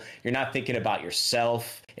comfortable, you're not thinking about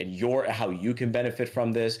yourself and how you can benefit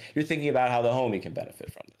from this. You're thinking about how the homie can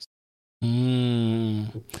benefit from this.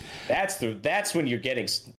 That's when you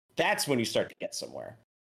start to get somewhere.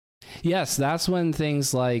 Yes, that's when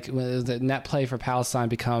things like the net play for Palestine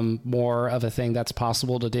become more of a thing that's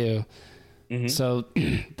possible to do. Mm-hmm. So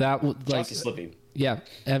that Slippy. Yeah,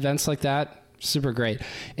 events like that, super great.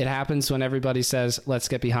 It happens when everybody says, let's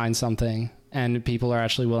get behind something, and people are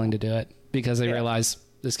actually willing to do it because they realize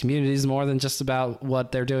this community is more than just about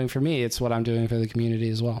what they're doing for me. It's what I'm doing for the community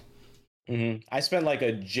as well. Mm-hmm. I spent a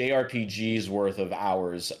JRPG's worth of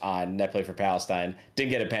hours on Netplay for Palestine.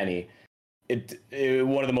 Didn't get a penny. It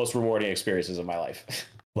one of the most rewarding experiences of my life.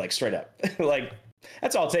 Straight up.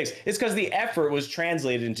 That's all it takes. It's because the effort was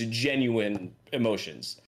translated into genuine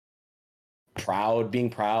emotions. Being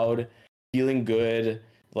proud, feeling good,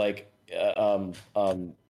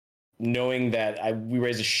 knowing that we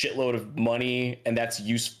raised a shitload of money and that's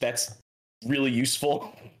really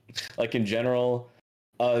useful, in general.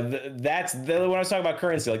 That's when I was talking about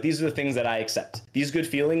currency. These are the things that I accept. These good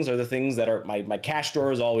feelings are the things that are my cash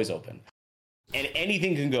drawer is always open, and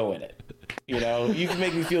anything can go in it. You can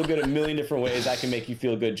make me feel good a million different ways. I can make you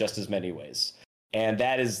feel good just as many ways. And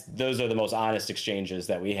those are the most honest exchanges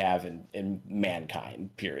that we have in mankind,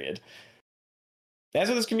 period. That's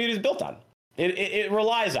what this community is built on. It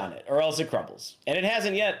relies on it, or else it crumbles. And it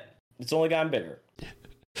hasn't yet. It's only gotten bigger.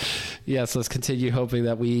 Yes, let's continue hoping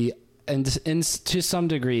that we, and to some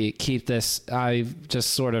degree, keep this. I just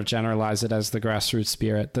sort of generalize it as the grassroots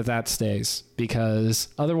spirit that stays, because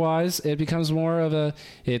otherwise it does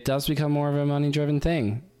become more of a money-driven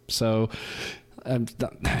thing. So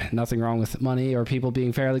nothing wrong with money or people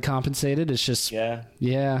being fairly compensated. It's just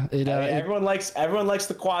everyone likes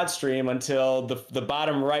the quad stream until the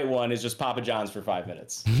bottom right one is just Papa John's for 5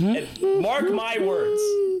 minutes. And mark my words,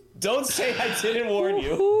 don't say I didn't warn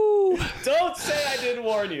you. Don't say I didn't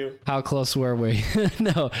warn you. How close were we?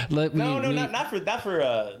 Not for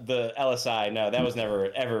the LSI. No, that was never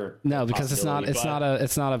ever. No, because it's not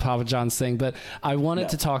a Papa John's thing. But I wanted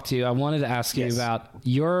to talk to you. I wanted to ask you about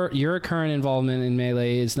your current involvement in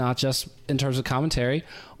Melee is not just in terms of commentary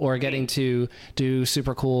or getting to do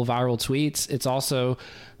super cool viral tweets. It's also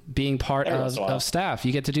being part of staff.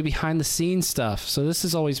 You get to do behind the scenes stuff. So this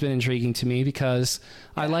has always been intriguing to me because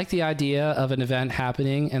I like the idea of an event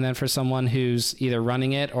happening, and then for someone who's either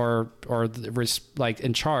running it or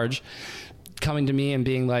in charge coming to me and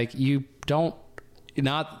being like, I don't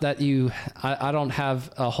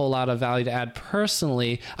have a whole lot of value to add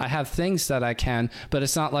personally. I have things that I can, but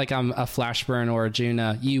it's not like I'm a Flashburn or a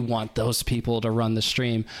Juna. You want those people to run the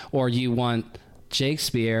stream, or you want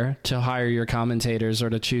Shakespeare to hire your commentators or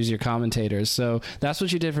to choose your commentators. So that's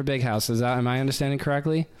what you did for Big House. Am I understanding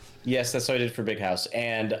correctly? Yes, that's what I did for Big House.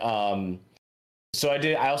 And I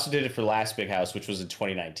also did it for last Big House, which was in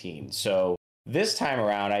 2019. So this time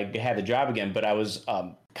around, I had the job again, but I was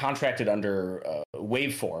contracted under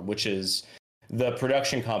Waveform, which is the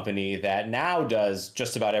production company that now does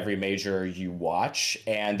just about every major you watch.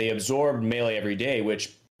 And they absorbed Melee Every Day,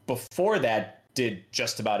 which before that did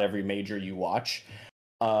just about every major you watch.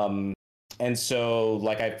 And so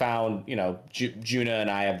like I found, Juna and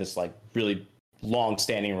I have this like really long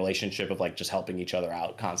standing relationship of like just helping each other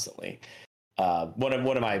out constantly. One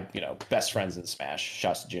of my, best friends in Smash,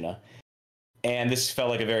 shouts to Juna. And this felt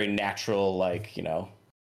like a very natural, like,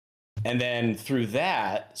 and then through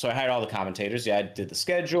that, so I hired all the commentators. Yeah, I did the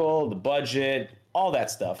schedule, the budget, all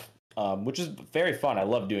that stuff, which is very fun. I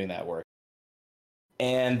love doing that work.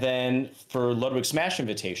 And then for Ludwig Smash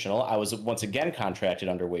Invitational, I was once again contracted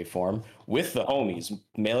under Waveform with the homies,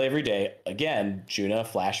 Melee Every Day. Again, Juna,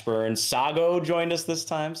 Flashburn, Sago joined us this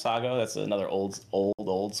time. Sago, that's another old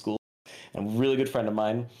school and a really good friend of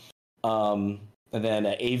mine. And then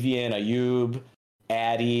Avian, Ayub,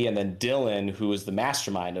 Addy, and then Dylan, who was the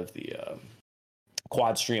mastermind of the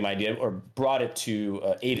quad stream idea, or brought it to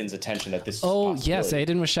Aiden's attention that this is yes,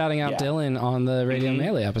 Aiden was shouting out Dylan on the Radio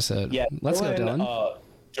Melee episode. Yeah, let's go, Dylan.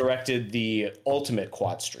 Directed the ultimate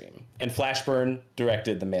quad stream, and Flashburn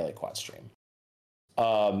directed the Melee quad stream.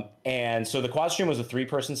 And so the quad stream was a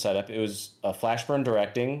 3-person setup. It was Flashburn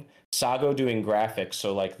directing, Sago doing graphics,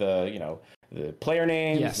 so like the player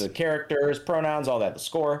names, the characters, pronouns, all that, the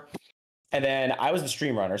score. And then I was the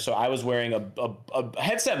stream runner, so I was wearing a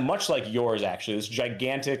headset much like yours, actually. This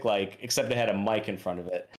gigantic, like, except it had a mic in front of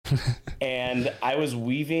it. And I was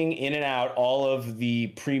weaving in and out all of the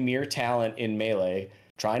premier talent in Melee,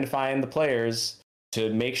 trying to find the players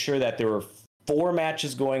to make sure that there were 4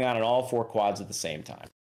 matches going on in all 4 quads at the same time.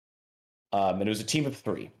 And it was a team of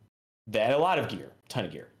 3. They had a lot of gear, ton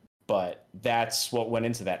of gear. But that's what went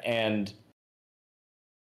into that. And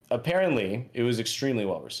apparently it was extremely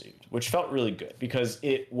well received, which felt really good because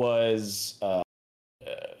it was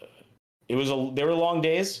they were long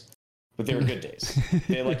days, but they were good days.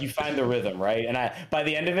 You find the rhythm, right? And by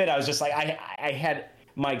the end of it, I was just like, I had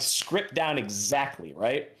my script down exactly,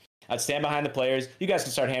 right? I'd stand behind the players. You guys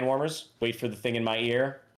can start hand warmers. Wait for the thing in my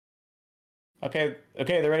ear. Okay,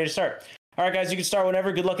 they're ready to start. All right, guys, you can start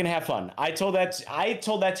whenever. Good luck and have fun. I told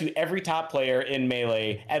that to every top player in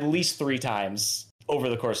Melee at least 3 times over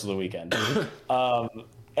the course of the weekend. And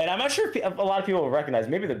I'm not sure if a lot of people will recognize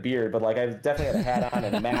maybe the beard, but like I definitely had a hat on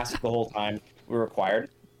and a mask the whole time we were required.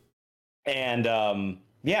 And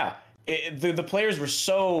the players were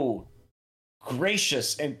so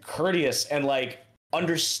gracious and courteous and like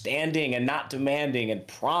understanding and not demanding and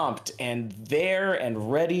prompt and there and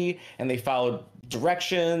ready, and they followed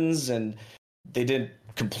directions and they didn't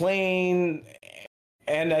complain,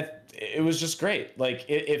 and it was just great. Like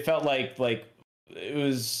it felt like it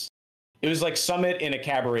was like Summit in a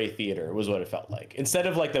cabaret theater was what it felt like. Instead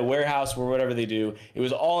of like the warehouse or whatever they do, it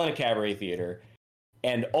was all in a cabaret theater.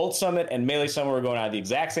 And Ult Summit and Melee Summit were going on at the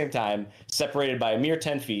exact same time, separated by a mere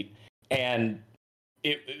 10 feet. And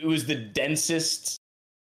it was the densest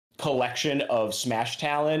collection of Smash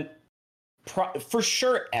talent for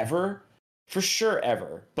sure ever,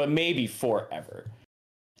 but maybe forever.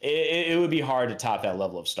 It would be hard to top that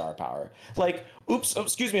level of star power. Like, oops,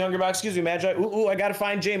 excuse me, Hungrybox, excuse me, Magi. Ooh, I gotta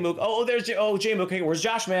find J-Mook. There's J-Mook. Okay, where's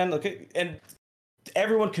Josh, man? Okay, and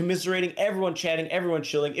everyone commiserating, everyone chatting, everyone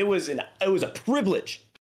chilling. It was a privilege,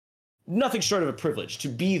 nothing short of a privilege to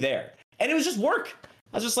be there, and it was just work.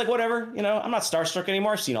 I was just like, whatever, I'm not starstruck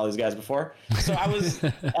anymore. I've seen all these guys before, so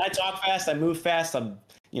I talk fast, I move fast, I'm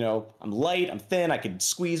light, I'm thin, I could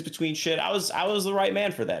squeeze between shit. I was the right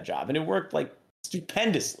man for that job, and it worked like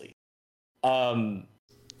stupendously.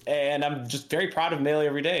 And I'm just very proud of Melee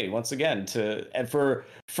Every Day once again for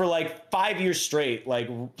like 5 years straight, like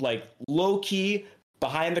low key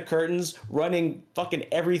behind the curtains, running fucking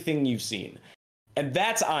everything you've seen, and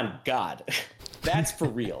that's on God. That's for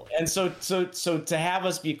real. And so to have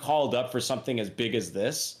us be called up for something as big as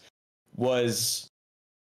this was,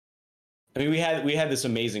 I mean, we had this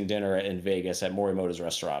amazing dinner in Vegas at Morimoto's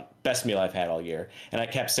restaurant, best meal I've had all year. And I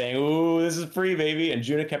kept saying, "Ooh, this is free, baby." And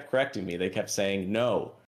Juna kept correcting me. They kept saying,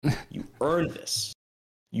 "No, you earned this.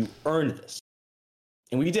 You earned this."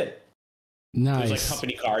 And we did. Nice. It was like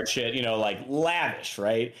company card shit, like lavish,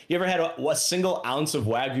 right? You ever had a single ounce of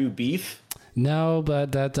Wagyu beef? No,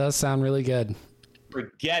 but that does sound really good.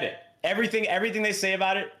 Forget it. Everything they say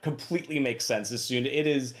about it completely makes sense. It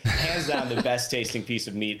is hands down the best tasting piece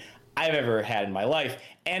of meat I've ever had in my life,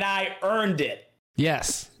 and I earned it.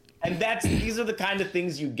 Yes. And these are the kind of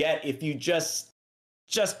things you get if you just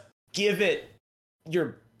give it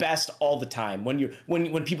your best all the time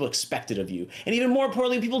when people expect it of you, and even more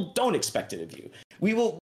importantly, people don't expect it of you.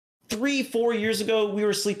 3-4 years ago, we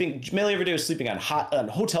were sleeping. Melee Every Day was sleeping on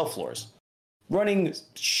hotel floors, running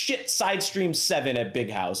shit side stream 7 at Big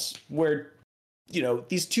House, where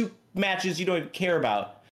these 2 matches you don't even care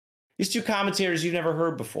about. These 2 commentators you've never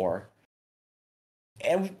heard before.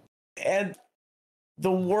 And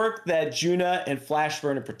the work that Juna and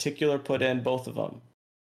Flashburn in particular put in, both of them,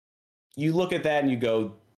 you look at that and you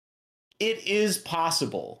go, it is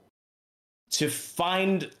possible to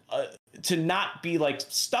find, to not be like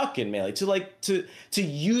stuck in Melee, to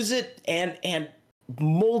use it and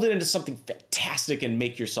mold it into something fantastic and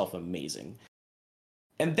make yourself amazing.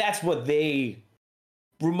 And that's what they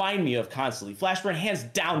remind me of constantly. Flashburn, hands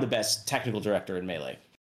down the best technical director in Melee.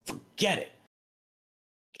 Forget it.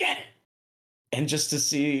 Get it. And just to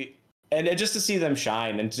see them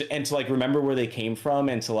shine and to like remember where they came from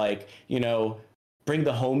and to like, you know, bring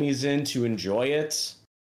the homies in to enjoy it.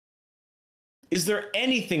 Is there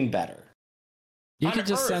anything better? You could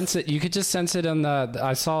just sense it. You could just sense it in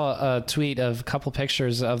I saw a tweet of a couple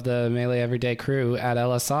pictures of the Melee Everyday crew at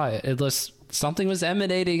LSI. It was something was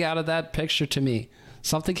emanating out of that picture to me.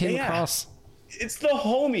 Something came across. It's the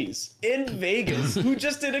homies in Vegas who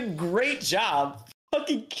just did a great job,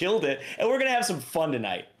 fucking killed it, and we're gonna have some fun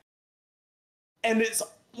tonight. And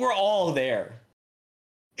we're all there.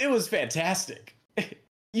 It was fantastic.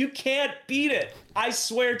 You can't beat it. I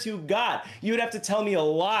swear to God. You would have to tell me a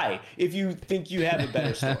lie if you think you have a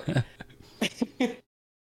better story.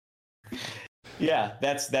 Yeah,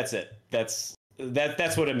 that's it. That's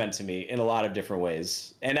what it meant to me in a lot of different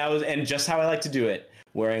ways. And just how I like to do it.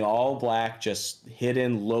 Wearing all black, just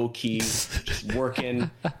hidden, low key, just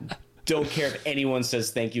working. Don't care if anyone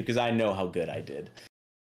says thank you because I know how good I did.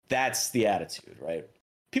 That's the attitude, right?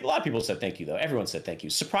 A lot of people said thank you though. Everyone said thank you.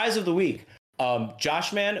 Surprise of the week.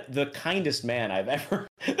 Josh Man, the kindest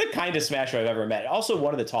smasher I've ever met. Also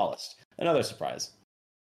one of the tallest. Another surprise.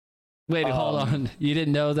 Wait, hold on. You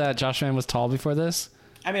didn't know that Josh Man was tall before this?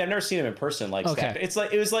 I mean, I've never seen him in person. Like, okay.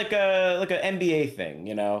 It was like an NBA thing,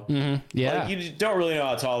 you know? Mm-hmm. Yeah. Like, you don't really know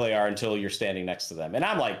how tall they are until you're standing next to them. And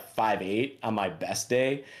I'm like 5'8" on my best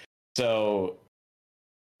day. So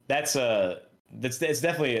it's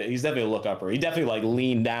definitely he's definitely a look upper. He definitely like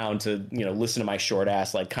leaned down to, you know, listen to my short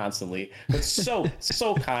ass like constantly. But so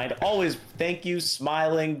kind, always thank you,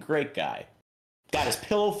 smiling, great guy. Got his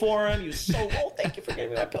pillow for him. He was thank you for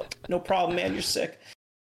giving me that pillow. No problem, man. You're sick.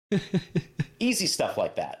 Easy stuff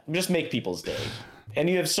like that. Just make people's day. And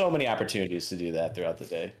you have so many opportunities to do that throughout the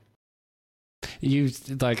day. You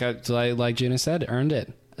like Juna said, earned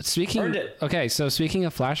it. Okay, so speaking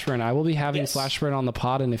of Flashburn, I will be having Flashburn on the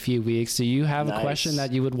pod in a few weeks. Do you have a question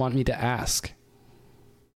that you would want me to ask?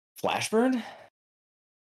 Flashburn?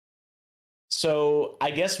 So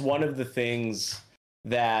I guess one of the things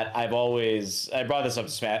that I brought this up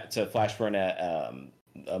to Flashburn at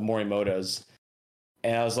Morimoto's,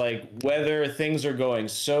 and I was like, whether things are going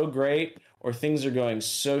so great or things are going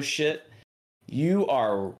so shit, you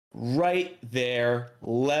are right there,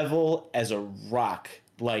 level as a rock.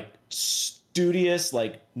 Like studious,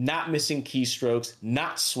 like not missing keystrokes,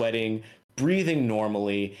 not sweating, breathing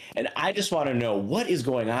normally. And I just want to know what is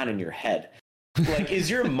going on in your head. Like,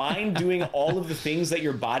 is your mind doing all of the things that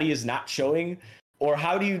your body is not showing? Or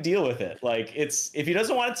how do you deal with it? Like, if he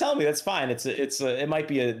doesn't want to tell me, that's fine. It might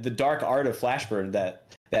be the dark art of Flashburn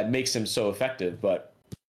that makes him so effective. But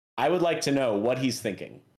I would like to know what he's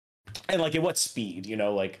thinking. And like at what speed, you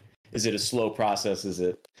know, like, is it a slow process? Is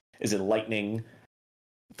it lightning?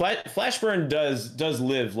 Flashburn does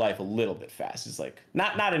live life a little bit fast. It's like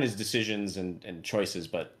not in his decisions and choices,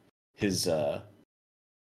 but his thought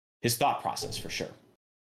process for sure.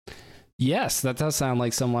 Yes, that does sound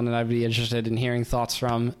like someone that I'd be interested in hearing thoughts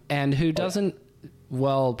from, and who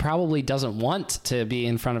probably doesn't want to be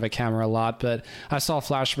in front of a camera a lot. But I saw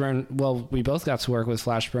Flashburn. Well, we both got to work with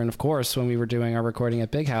Flashburn, of course, when we were doing our recording at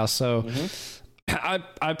Big House. So. Mm-hmm.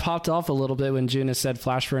 I popped off a little bit when Juna said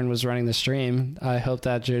Flashburn was running the stream. I hope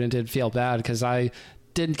that Juna did feel bad because I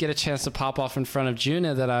didn't get a chance to pop off in front of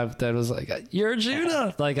Juna that was like, you're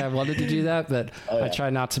Juna. Like I wanted to do that, but I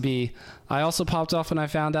tried not to be. I also popped off when I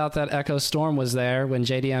found out that Echo Storm was there when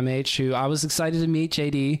JDMH, who I was excited to meet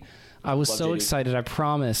JD. I was so excited, I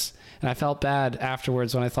promise. And I felt bad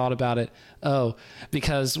afterwards when I thought about it. Oh,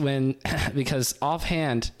 because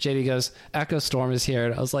offhand, JD goes, Echo Storm is here.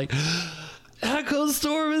 And I was like, Echo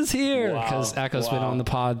Storm is here because Echo's been on the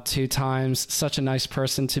pod 2 times. Such a nice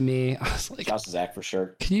person to me. I was like, shouts to Zach for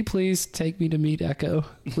sure. Can you please take me to meet Echo,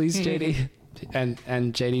 please, JD? and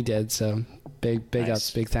JD did. So big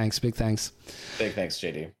ups, big thanks. Big thanks,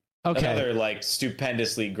 JD. Okay, another like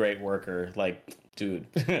stupendously great worker. Like, dude,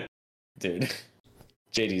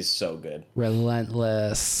 JD's so good.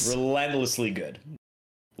 Relentlessly good.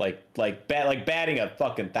 Like batting a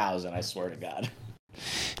fucking 1,000. I swear to God.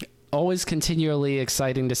 Always continually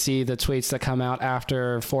exciting to see the tweets that come out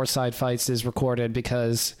after Four-Side Fights is recorded,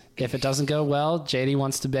 because if it doesn't go well, JD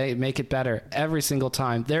wants to make it better every single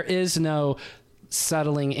time. There is no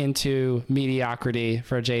settling into mediocrity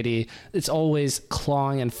for JD. It's always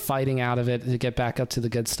clawing and fighting out of it to get back up to the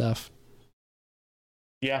good stuff.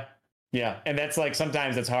 Yeah. Yeah. And that's like,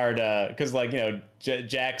 sometimes it's hard because like, you know,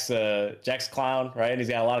 Jack's clown, right? And he's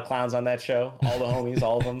got a lot of clowns on that show, all the homies,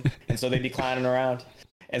 all of them. And so they'd be clowning around.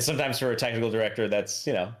 And sometimes for a technical director, that's,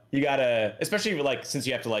 you know, you gotta, especially like, since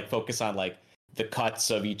you have to like focus on like the cuts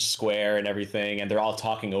of each square and everything, and they're all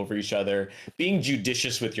talking over each other, being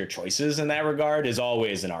judicious with your choices in that regard is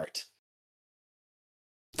always an art.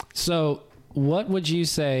 So what would you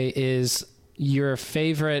say is your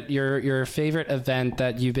favorite event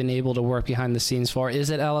that you've been able to work behind the scenes for? Is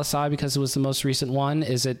it LSI because it was the most recent one?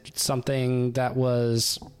 Is it something that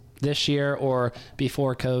was this year or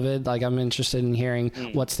before COVID? Like, I'm interested in hearing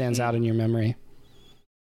what stands out in your memory.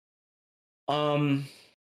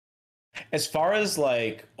 As far as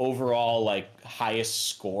like overall like highest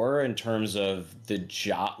score in terms of the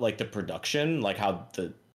job, like the production, like how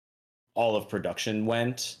all of production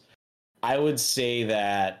went, I would say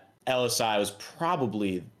that LSI was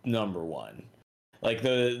probably number one. Like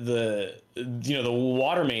the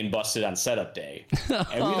water main busted on setup day,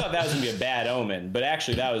 and we thought that was gonna be a bad omen, but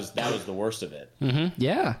actually that was the worst of it. Mm-hmm.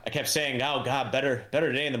 Yeah, I kept saying, "Oh God, better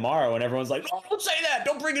today than tomorrow," and everyone's like, "No, don't say that.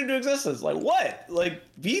 Don't bring it into existence." Like what? Like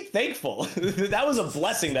be thankful. That was a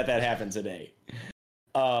blessing that happened today.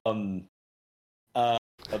 But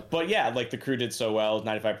yeah, like the crew did so well,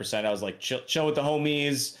 95%. I was like chill with the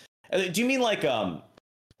homies. Do you mean like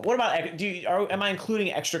what about, am I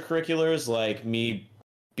including extracurriculars like me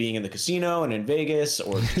being in the casino and in Vegas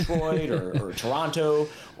or Detroit or Toronto?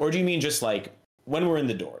 Or do you mean just like when we're in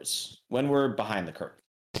the doors, when we're behind the curtain?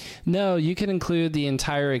 No, you can include the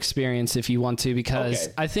entire experience if you want to, because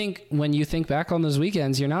I think when you think back on those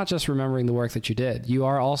weekends, you're not just remembering the work that you did. You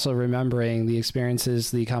are also remembering the experiences,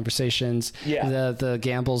 the conversations, the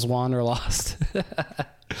gambles won or lost.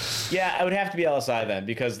 Yeah, I would have to be LSI then,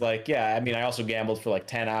 because like, yeah, I mean, I also gambled for like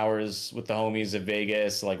 10 hours with the homies at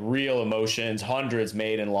Vegas, like real emotions, hundreds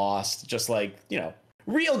made and lost, just like, you know,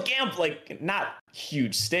 real gamble, like not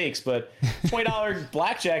huge stakes, but $20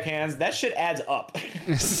 blackjack hands, that shit adds up.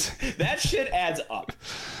 That shit adds up.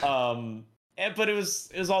 But it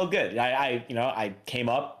was all good. I came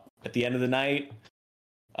up at the end of the night,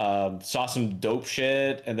 saw some dope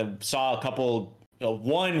shit, and then saw a couple,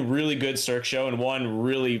 one really good Cirque show and one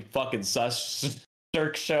really fucking sus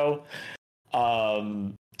Cirque show.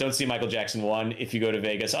 Don't see Michael Jackson 1 if you go to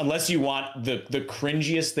Vegas, unless you want the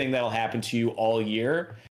cringiest thing that'll happen to you all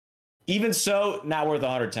year. Even so, not worth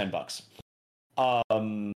 $110.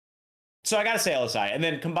 So I gotta say LSI, and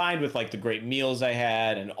then combined with like the great meals I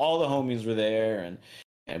had and all the homies were there,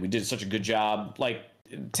 and we did such a good job, like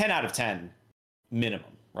 10 out of 10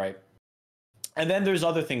 minimum, right? And then there's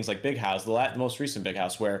other things like Big House, the most recent Big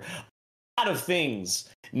House, where a lot of things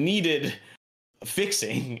needed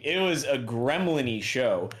fixing. It was a gremlin-y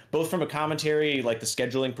show, both from a commentary, like the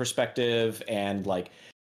scheduling perspective, and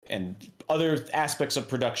other aspects of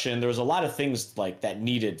production. There was a lot of things like that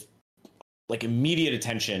needed like immediate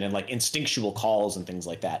attention and like instinctual calls and things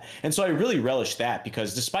like that. And so I really relished that,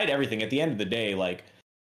 because despite everything, at the end of the day, like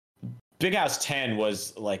Big House 10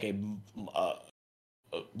 was like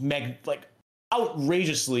like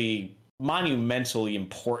outrageously monumentally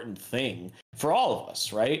important thing for all of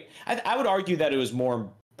us, right? I would argue that it was more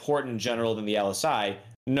important in general than the LSI.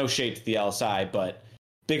 No shade to the LSI, but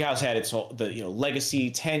Big House had its whole, legacy,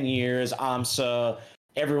 10 years, AMSA,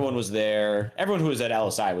 everyone was there. Everyone who was at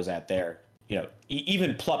LSI was at there,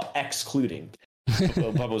 even Plup excluding.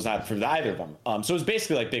 Plup was not for either of them. So it was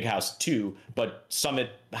basically like Big House 2, but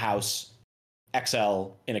Summit House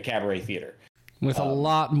XL in a cabaret theater. With a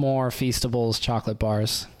lot more Feastables chocolate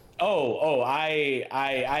bars. I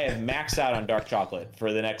have maxed out on dark chocolate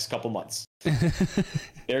for the next couple months.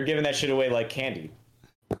 They're giving that shit away like candy.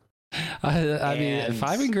 I mean,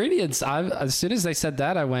 5 ingredients. As soon as they said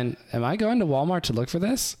that, I went, am I going to Walmart to look for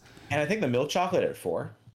this? And I think the milk chocolate at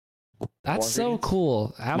 4. That's so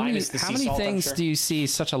cool. How many things do you see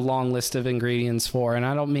such a long list of ingredients for? And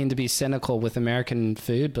I don't mean to be cynical with American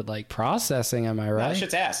food, but like processing, am I right? That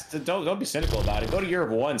shit's ass. Don't be cynical about it. Go to Europe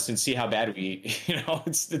once and see how bad we eat.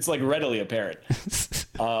 It's like readily apparent.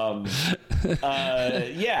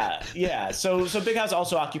 Yeah. So Big House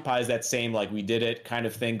also occupies that same like we did it kind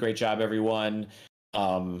of thing. Great job, everyone.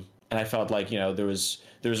 And I felt like there was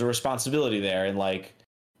a responsibility there, and like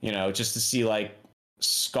just to see like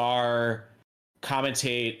Scar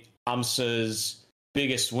commentate AMSA's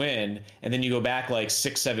biggest win, and then you go back like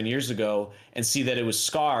 6-7 years ago and see that it was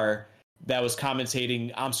Scar that was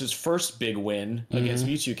commentating AMSA's first big win against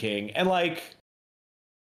Mewtwo King, and like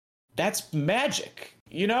that's magic,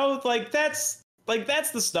 like that's like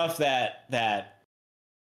that's the stuff that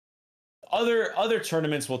other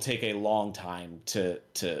tournaments will take a long time to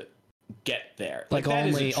get there. Like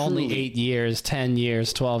only 8 years, 10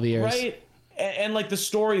 years, 12 years. Right. And like the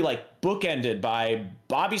story, like bookended by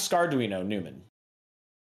Bobby Newman.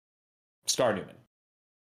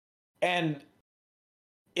 And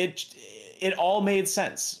it all made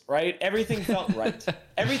sense, right? Everything felt right.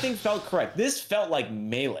 Everything felt correct. This felt like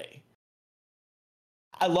Melee.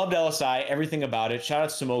 I loved LSI, everything about it. Shout out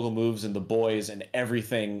to Mogul Moves and the boys and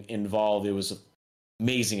everything involved. It was an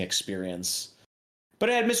amazing experience. But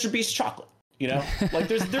it had Mr. Beast chocolate, you know? Like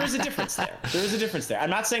there's a difference there. There is a difference there. I'm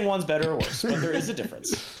not saying one's better or worse, but there is a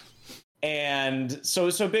difference. And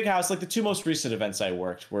so Big House, like the two most recent events I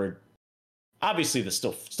worked were obviously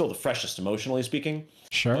still the freshest emotionally speaking.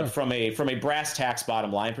 Sure. But from a brass tacks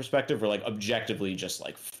bottom line perspective, we're like objectively just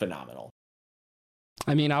like phenomenal.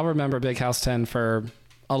 I mean, I'll remember Big House 10 for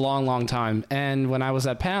a long time. And when I was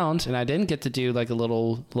at Pound and I didn't get to do like a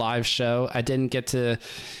little live show, I went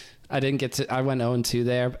 0-2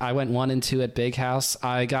 there. I went 1-2 at Big House.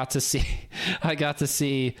 I got to see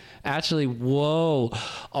actually, whoa.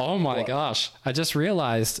 Oh my gosh. I just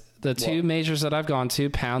realized the two majors that I've gone to,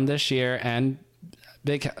 Pound this year and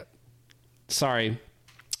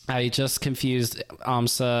I just confused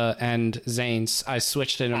AMSA and Zane. I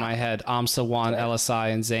switched it in my head. AMSA won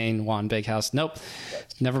LSI and Zane won Big House. Nope.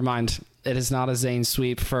 Never mind. It is not a Zane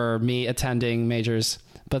sweep for me attending majors.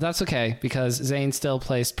 But that's okay because Zane still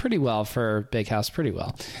placed pretty well for Big House, pretty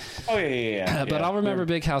well. Oh, yeah. But I'll remember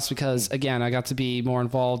Big House because, again, I got to be more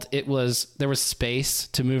involved. There was space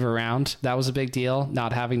to move around. That was a big deal,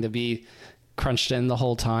 not having to be crunched in the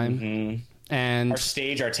whole time. Mm-hmm. And our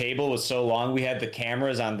table was so long. We had the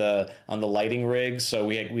cameras on the lighting rig, so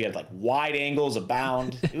we had like wide angles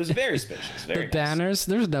abound. It was very spacious. Very nice. Banners.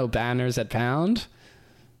 There's no banners at Pound.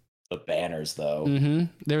 The banners, though. Mm-hmm.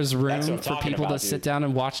 There's room for people to sit down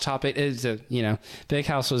and watch top 8. Big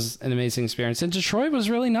House was an amazing experience. And Detroit was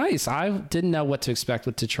really nice. I didn't know what to expect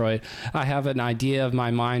with Detroit. I have an idea of my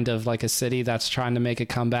mind of like a city that's trying to make a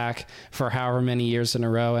comeback for however many years in a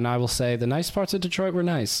row. And I will say the nice parts of Detroit were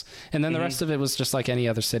nice. And then the rest of it was just like any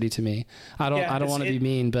other city to me. I don't want to be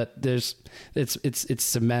mean, but it's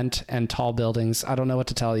cement and tall buildings. I don't know what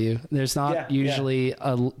to tell you. There's not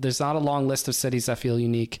there's not a long list of cities that feel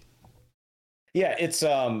unique. Yeah, it's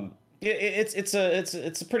a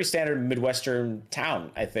pretty standard Midwestern town,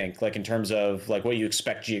 I think, like in terms of like what you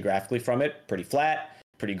expect geographically from it. Pretty flat,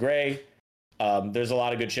 pretty gray. There's a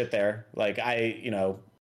lot of good shit there. Like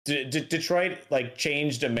Detroit like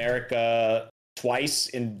changed America twice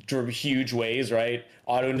in huge ways, right?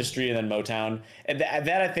 Auto industry and then Motown, and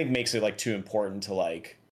that I think makes it like too important to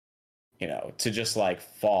like, to just like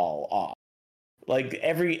fall off. Like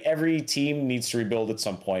every team needs to rebuild at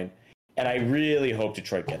some point. And I really hope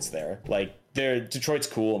Detroit gets there. Like, Detroit's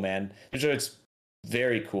cool, man. Detroit's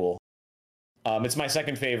very cool. It's my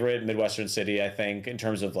second favorite Midwestern city, I think, in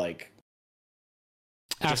terms of like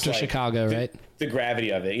after Chicago, right? The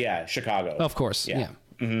gravity of it, yeah. Chicago, of course, yeah.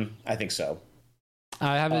 Mm-hmm. I think so.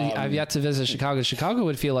 I've yet to visit Chicago. Chicago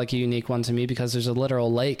would feel like a unique one to me because there's a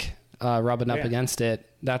literal lake rubbing up against it.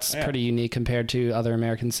 That's pretty unique compared to other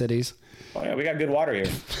American cities. Oh yeah, we got good water here.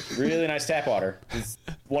 Really nice tap water. It's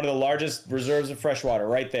one of the largest reserves of fresh water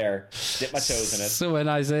right there. Dip my toes in it. So when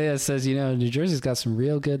Isaiah says, New Jersey's got some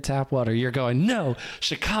real good tap water, you're going, no,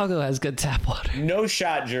 Chicago has good tap water. No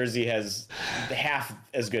shot Jersey has half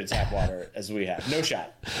as good tap water as we have. No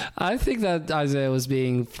shot. I think that Isaiah was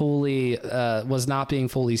not being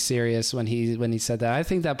fully serious when he said that. I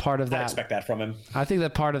think that part of that. I expect that from him. I think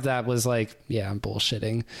that part of that was like, I'm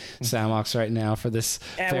bullshitting Samox right now for this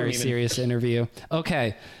very serious interview.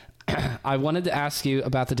 Okay. I wanted to ask you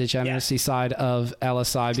about the degeneracy side of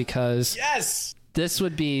LSI because this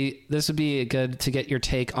would be good to get your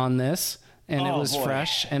take on this. And it was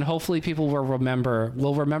fresh, and hopefully people will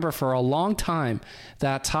remember for a long time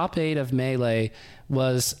that top 8 of Melee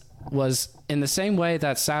was in the same way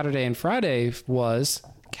that Saturday and Friday was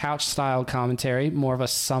couch style commentary, more of a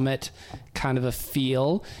summit kind of a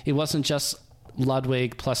feel. It wasn't just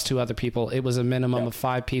Ludwig plus 2 other people. It was a minimum of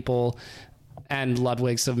 5 people and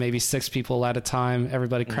Ludwigs of maybe 6 people at a time,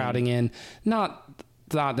 everybody crowding in, not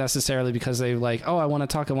necessarily because they like, I want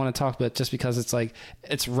to talk, but just because it's like,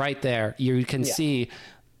 it's right there. You can see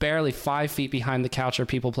barely 5 feet behind the couch are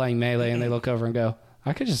people playing Melee and they look over and go,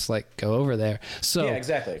 I could just like go over there. So yeah,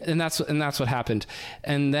 exactly. And that's what happened.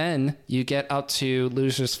 And then you get up to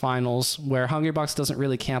losers finals where Hungrybox doesn't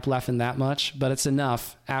really camp Leffen that much, but it's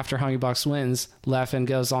enough. After Hungrybox wins, Leffen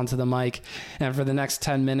goes onto the mic and for the next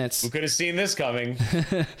 10 minutes, we could have seen this coming.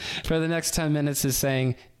 For the next 10 minutes is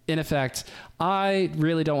saying, in effect, I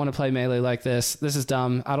really don't want to play Melee like this. This is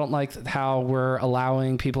dumb. I don't like how we're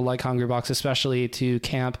allowing people like Hungrybox especially to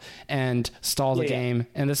camp and stall the game.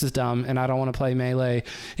 And this is dumb. And I don't want to play Melee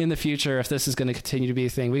in the future if this is going to continue to be a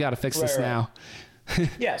thing. We got to fix this now.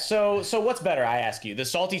 Yeah. So what's better, I ask you, the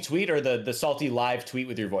salty tweet or the salty live tweet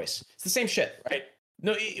with your voice? It's the same shit, right?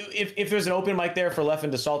 No, if there's an open mic there for Leffen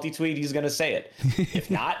to salty tweet, he's going to say it. If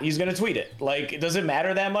not, he's going to tweet it. Like, it doesn't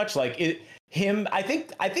matter that much. Like I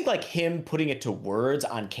think like him putting it to words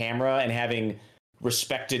on camera and having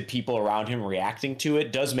respected people around him reacting to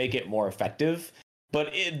it does make it more effective.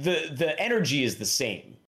 But the energy is the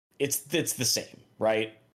same. It's the same,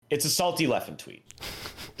 right? It's a salty Leffen tweet.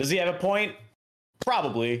 Does he have a point?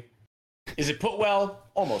 Probably. Is it put well?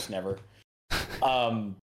 Almost never.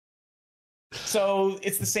 So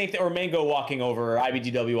it's the same thing, or Mango walking over, or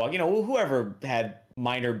IBDW walking, whoever had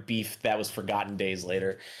minor beef that was forgotten days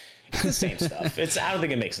later. It's the same stuff. I don't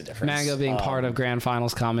think it makes a difference. Mango being part of Grand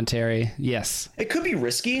Finals commentary, yes. It could be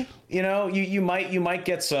risky, you might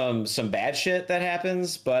get some bad shit that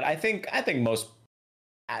happens, but I think most,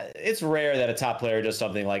 it's rare that a top player does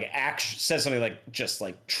something like says something like just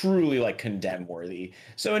like truly like condemn worthy.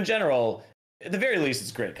 So in general, at the very least,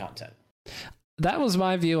 it's great content. That was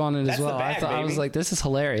my view on it as well. I was like, this is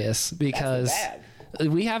hilarious because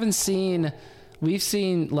we've seen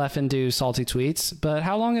Leffen do salty tweets, but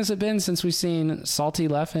how long has it been since we've seen salty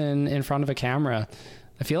Leffen in front of a camera?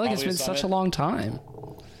 I feel like it's been such a long time.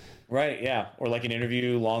 Right. Yeah. Or like an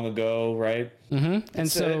interview long ago. Right. Mm-hmm. And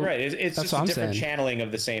it's just a different channeling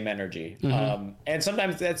of the same energy. Mm-hmm. And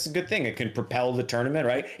sometimes that's a good thing. It can propel the tournament,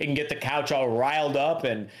 right? It can get the couch all riled up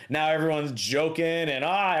and now everyone's joking and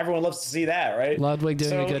everyone loves to see that. Right. Ludwig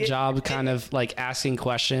doing a good job kind of like asking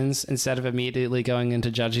questions instead of immediately going into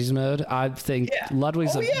judges mode. I think Ludwig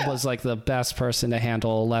was like the best person to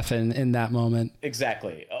handle Leffen in that moment.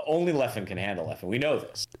 Exactly. Only Leffen can handle Leffen. We know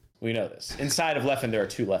this. Inside of Leffen, there are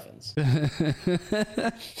two Leffens.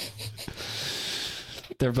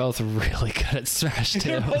 They're both really good at Smash, too.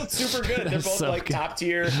 They're both super good. They're both like top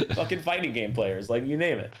tier fucking fighting game players. Like, you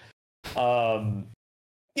name it.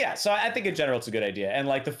 Yeah, so I think in general it's a good idea. And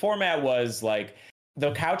like the format was like,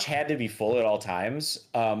 the couch had to be full at all times,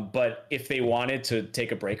 but if they wanted to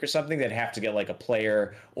take a break or something, they'd have to get like a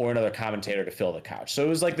player or another commentator to fill the couch. So it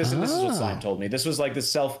was like this, and this is what Slime told me. This was like the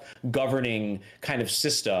self-governing kind of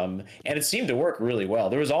system, and it seemed to work really well.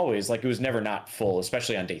 There was always, like, it was never not full,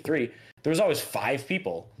 especially on day 3. There was always 5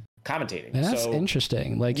 people commentating. And that's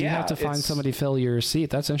interesting. Like, you have to find somebody to fill your seat.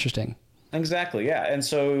 That's interesting. Exactly, yeah. And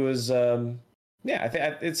so it was, I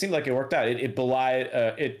think it seemed like it worked out. It belied,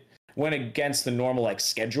 it went against the normal like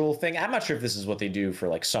schedule thing. I'm not sure if this is what they do for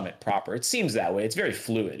like Summit proper. It seems that way. It's very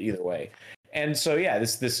fluid either way. And so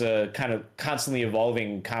this kind of constantly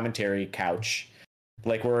evolving commentary couch,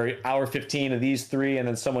 like we're hour 15 of these 3 and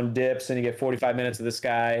then someone dips and you get 45 minutes of this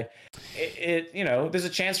guy. There's a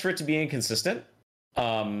chance for it to be inconsistent,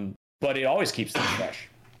 but it always keeps things fresh.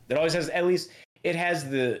 It always has, at least it has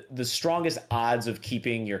the strongest odds of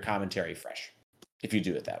keeping your commentary fresh if you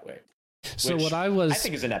do it that way. So I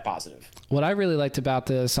think is a net positive. What I really liked about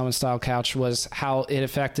the Summit Style Couch was how it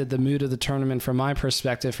affected the mood of the tournament from my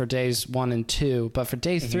perspective for days 1 and 2. But for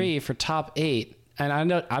day 3, for top 8, and I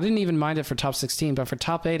know I didn't even mind it for top 16, but for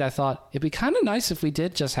top 8, I thought it'd be kind of nice if we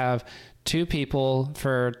did just have 2 people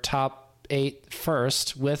for top 8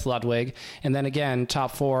 first with Ludwig, and then again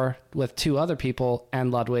top 4 with 2 other people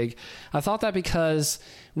and Ludwig. I thought that because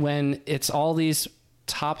when it's all these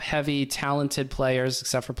top heavy talented players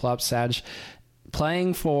except for Plup Sedge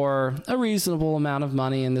playing for a reasonable amount of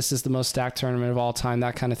money, and this is the most stacked tournament of all time,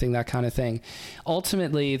 that kind of thing,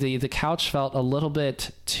 ultimately the couch felt a little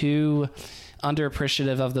bit too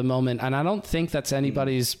underappreciative of the moment, and I don't think that's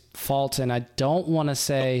anybody's fault, and I don't want to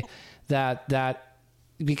say that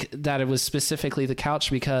it was specifically the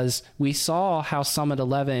couch, because we saw how Summit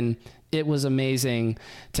 11, it was amazing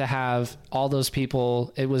to have all those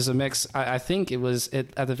people. It was a mix. I think it was,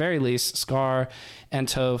 at the very least, Scar and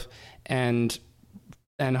Toph and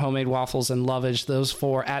Homemade Waffles and Lovage, those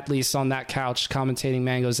 4 at least on that couch commentating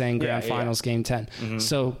Mango Zhang Grand Finals Game 10. Mm-hmm.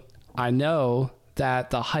 So I know that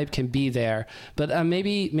the hype can be there, but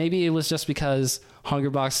maybe it was just because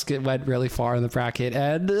Hungrybox went really far in the bracket,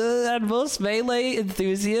 and most Melee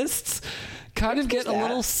enthusiasts kind of get a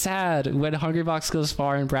little sad when Hungrybox goes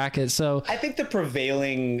far in brackets. So I think the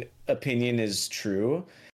prevailing opinion is true,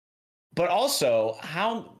 but also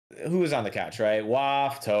who was on the couch, right?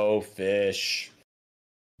 Waff, Toph, Fish,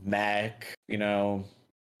 Mac,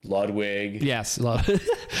 Ludwig. Yes,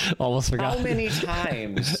 almost forgot. How many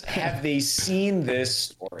times have they seen this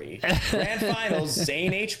story? Grand Finals,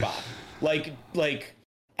 Zayn HBOT. Like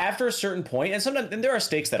after a certain point, and sometimes and there are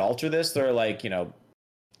stakes that alter this. There are like,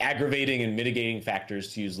 aggravating and mitigating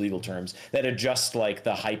factors, to use legal terms, that adjust like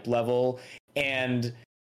the hype level. And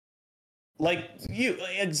like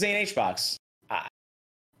Zane HBox,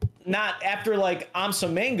 not after like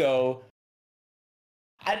Amsa Mango,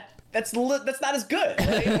 that's not as good,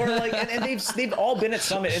 right? Or like, and they've all been at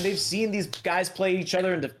Summit, and they've seen these guys play each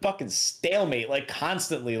other into fucking stalemate like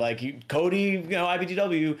constantly. Like Cody,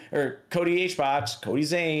 IBDW, or Cody HBox, Cody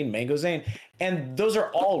Zane, Mango Zane, and those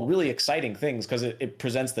are all really exciting things because it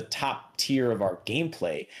presents the top tier of our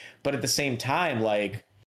gameplay. But at the same time, like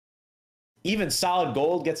even solid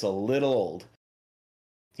gold gets a little old,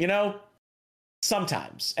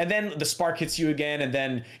 sometimes. And then the spark hits you again, and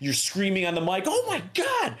then you're screaming on the mic, "Oh my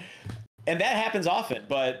God!" And that happens often,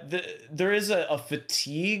 but there is a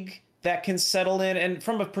fatigue that can settle in. And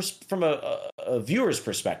from a viewer's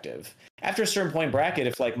perspective, after a certain point bracket,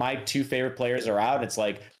 if like my two favorite players are out, it's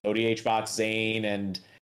like Cody HBox, Zane, and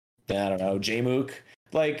I don't know, Jmook,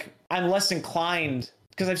 like I'm less inclined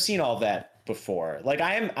because I've seen all that before. Like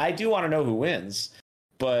I do want to know who wins,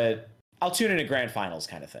 but I'll tune in at grand finals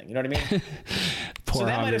kind of thing. You know what I mean? So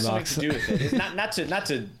that might have something to do with it. It's not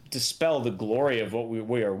to dispel the glory of what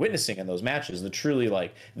we are witnessing in those matches. The truly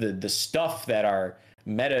like the stuff that our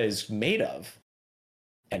meta is made of,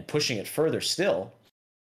 and pushing it further still.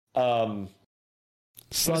 Slug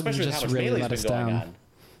especially with how much Melee's been going on.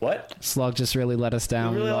 What? Slug just really let us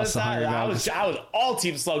down. Really let us down. I was all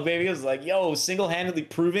Team Slug, baby. It was like, single-handedly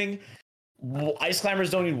proving Ice Climbers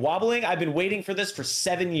don't need wobbling. I've been waiting for this for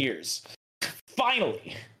 7 years.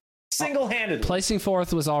 Finally. Single-handedly. Placing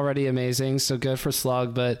fourth was already amazing, so good for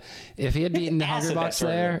Slug. But if he had beaten Hungrybox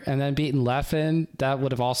there and then beaten Leffen, that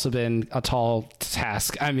would have also been a tall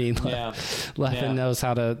task. I mean, Leffen knows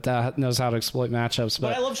how to exploit matchups.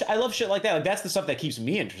 But I love shit like that. Like that's the stuff that keeps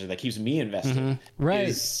me interested, that keeps me invested. Mm-hmm.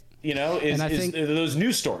 Right. I think those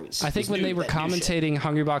news stories. I think when they were commentating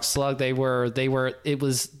Hungrybox Slug, it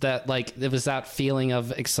was that feeling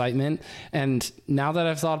of excitement. And now that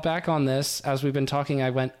I've thought back on this, as we've been talking,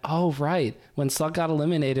 I went, oh, right. When Slug got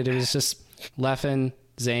eliminated, it was just Leffen,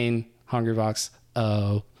 Zane, Hungrybox.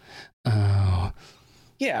 Oh.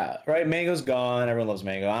 Yeah, right. Mango's gone. Everyone loves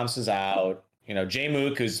Mango. Amsa's out.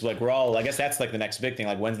 Jmook, who's like, I guess that's like the next big thing.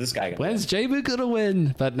 Like, when's this guy going to win? When's Jmook going to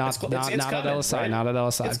win? But not at LSI, right? Not at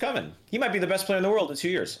LSI. It's coming. He might be the best player in the world in 2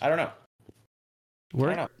 years. I don't know.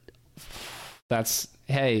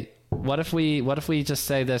 What if we just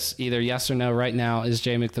say this either yes or no right now? Is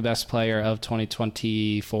Jmook the best player of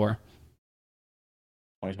 2024?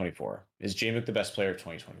 2024. Is Jmook the best player of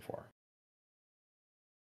 2024?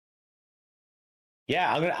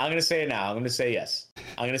 Yeah, I'm gonna say it now. I'm gonna say yes.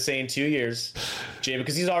 I'm gonna say in 2 years, Jay,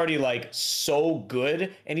 because he's already like so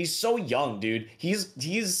good and he's so young, dude. He's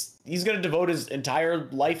gonna devote his entire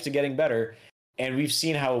life to getting better, and we've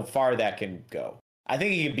seen how far that can go. I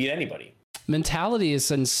think he can beat anybody. Mentality is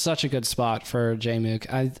in such a good spot for Jmook.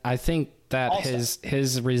 I think that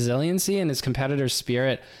his resiliency and his competitor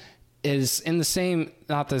spirit is in the same,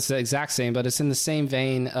 not the exact same, but it's in the same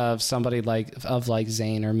vein of somebody like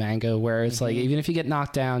Zane or Mango, where it's like, even if you get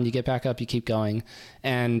knocked down, you get back up, you keep going.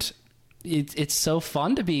 And it's so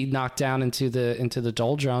fun to be knocked down into the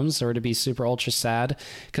doldrums or to be super ultra sad,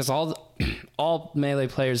 because all Melee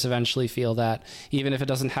players eventually feel that, even if it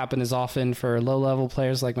doesn't happen as often for low level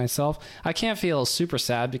players like myself. I can't feel super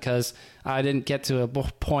sad because I didn't get to a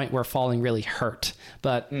point where falling really hurt.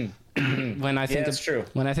 But when I think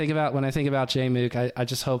when I think about Jmook, I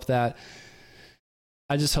just hope that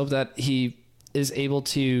he is able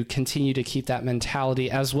to continue to keep that mentality,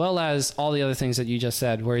 as well as all the other things that you just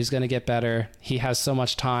said, where he's going to get better. He has so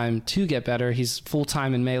much time to get better. He's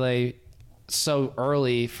full-time in Melee so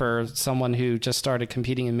early for someone who just started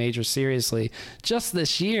competing in major seriously just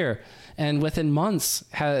this year, and within months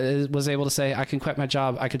was able to say, I can quit my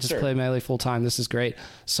job, I could just play Melee full-time. This is great.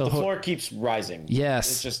 So the floor keeps rising.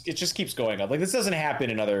 Yes, it just keeps going up. Like, this doesn't happen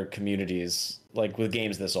in other communities, like with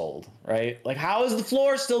games this old, right? Like, how is the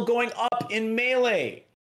floor still going up in Melee?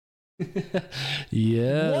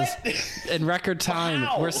 Yes. What? In record time.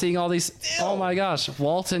 Wow. We're seeing all these. Oh my gosh,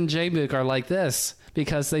 Walt and Jmook are like this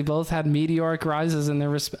because they both had meteoric rises in their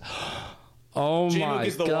respect. Oh Jmook my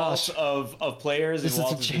is the gosh. Walt of players. This is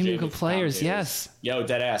the Jmook of players. Yes. Yo,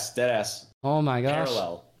 dead ass. Oh my gosh.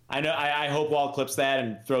 Parallel. I know. I hope Walt clips that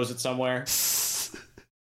and throws it somewhere.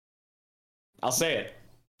 I'll say it.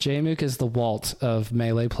 Jmook is the Walt of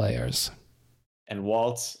Melee players. And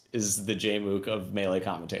Walt is the Jmook of Melee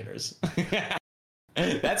commentators.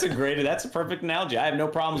 That's a perfect analogy. I have no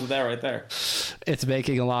problems with that right there. It's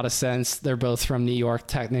making a lot of sense. They're both from New York,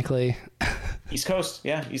 technically. East Coast.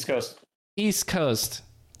 Yeah, East Coast. East Coast.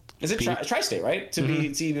 Is it Tri-State, right? To be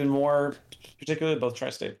it's even more particular, both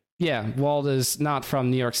Tri-State. Yeah, Wald is not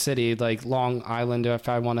from New York City, like Long Island, if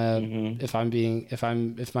I want to, if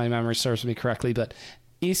my memory serves me correctly, but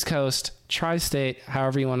East Coast, Tri-State,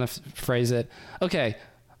 however you want to phrase it. Okay,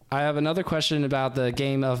 I have another question about the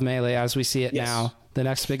game of Melee as we see it now. The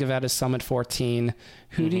next big event is Summit 14.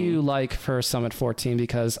 Who do you like for Summit 14?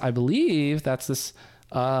 Because I believe that's this,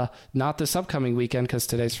 not this upcoming weekend, because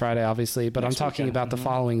today's Friday, obviously, but I'm talking about the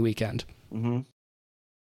following weekend. Who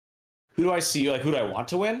do I see? Like, who do I want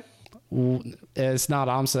to win? It's not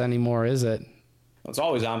AMSA anymore, is it? It's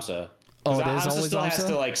always AMSA. Oh, it is AMSA always still AMSA? has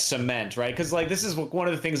to like cement, right? Because like this is one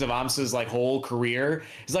of the things of AMSA's like whole career.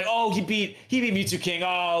 It's like, oh, he beat Mewtwo King.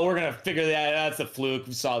 Oh, we're gonna figure that. That's a fluke.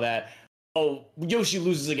 We saw that. Oh, Yoshi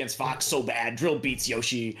loses against Fox so bad. Drill beats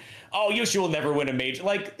Yoshi. Oh, Yoshi will never win a major.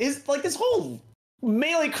 Like his whole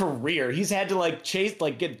Melee career, he's had to like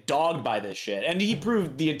get dogged by this shit, and he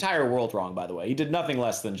proved the entire world wrong. By the way, he did nothing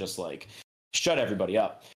less than just like shut everybody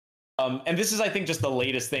up. And this is, I think, just the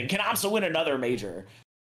latest thing. Can AMSA win another major?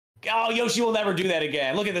 Oh, Yoshi will never do that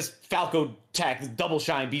again. Look at this Falco tech. This double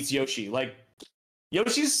shine beats Yoshi. Like,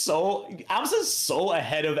 AMSA's so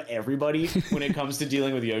ahead of everybody when it comes to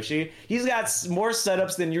dealing with Yoshi. He's got more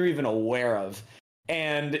setups than you're even aware of.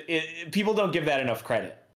 And people don't give that enough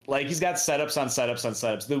credit. Like, he's got setups on setups on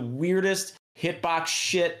setups. The weirdest hitbox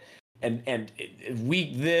shit and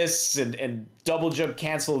weak this and double jump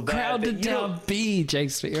cancel that. Crowded down B, Jake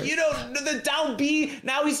Spear. You know, the down B,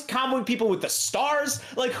 now he's comboing people with the stars.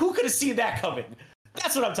 Like, who could have seen that coming?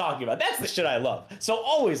 That's what I'm talking about. That's the shit I love. So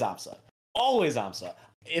always AMSA. Always AMSA.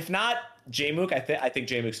 If not, Jmook, I think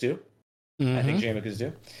Jmook's due. I think Jmook is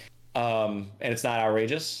due. And it's not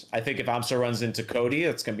outrageous. I think if AMSA runs into Cody,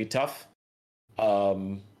 it's going to be tough.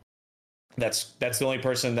 That's the only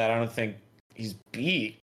person that I don't think he's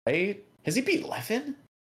beat. Right? Has he beat Leffen?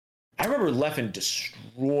 I remember Leffen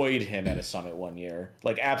destroyed him at a summit one year.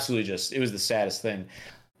 Like, absolutely it was the saddest thing.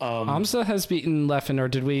 AMSA has beaten Leffen, or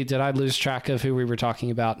did I lose track of who we were talking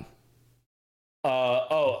about?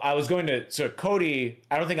 I was going to, so Cody,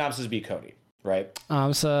 I don't think AMSA's beat Cody, right?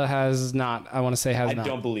 AMSA has not, I want to say has not. I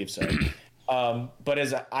don't believe so. But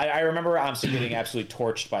as I remember AMSA getting absolutely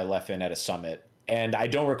torched by Leffen at a summit, and I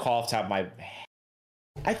don't recall off the top of my head.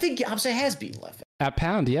 I think AMSA has beaten Leffen. At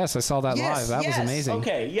Pound, yes, I saw that live. That was amazing.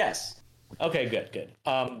 Okay, yes. Okay, good.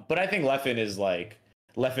 But I think Leffen's like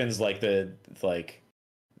the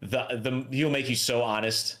he'll make you so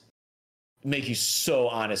honest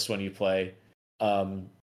when you play. And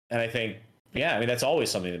I think, I mean, that's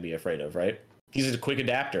always something to be afraid of, right? He's a quick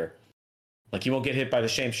adapter. Like, he won't get hit by the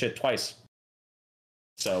same shit twice.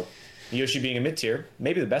 So Yoshi being a mid-tier,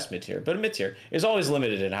 maybe the best mid-tier, but a mid-tier, is always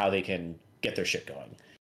limited in how they can get their shit going.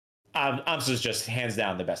 AMSA's just hands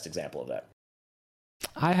down the best example of that.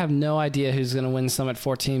 I have no idea who's going to win Summit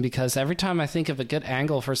 14, because every time I think of a good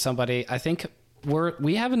angle for somebody, I think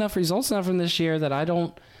we have enough results now from this year that I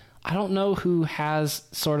don't know who has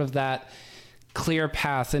sort of that clear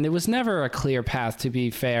path. And it was never a clear path, to be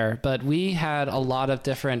fair, but we had a lot of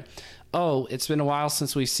different, it's been a while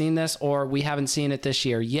since we've seen this, or we haven't seen it this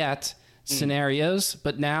year yet scenarios.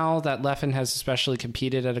 But now that Leffen has especially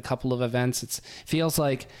competed at a couple of events, it feels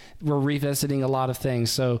like we're revisiting a lot of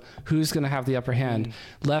things. So who's going to have the upper hand?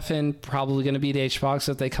 Leffen probably going to beat HBox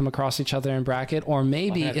if they come across each other in bracket, or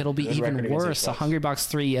maybe it'll be even worse, a Hungrybox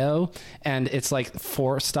 3-0, and it's like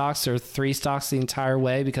 4 stocks or 3 stocks the entire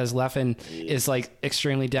way because Leffen is like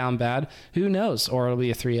extremely down bad. Who knows? Or it'll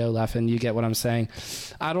be a 3-0 Leffen. You get what I'm saying?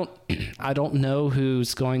 I don't know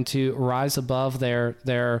who's going to rise above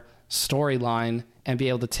their storyline and be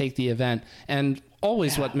able to take the event. And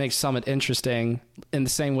always what makes Summit interesting, in the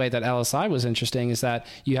same way that LSI was interesting, is that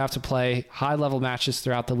you have to play high level matches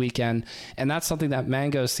throughout the weekend. And that's something that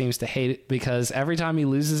Mango seems to hate, because every time he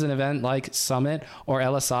loses an event like Summit or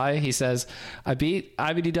LSI, he says, I beat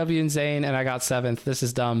IBDW and Zane and I got 7th. This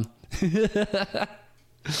is dumb. Hey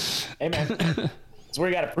man, that's where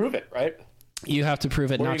you got to prove it, right? You have to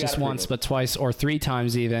prove it not just once, but twice or 3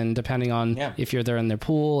 times even, depending on if you're there in their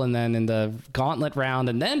pool, and then in the gauntlet round,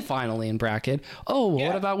 and then finally in bracket.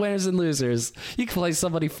 What about winners and losers? You can play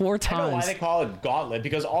somebody 4 times. I don't know why they call it gauntlet,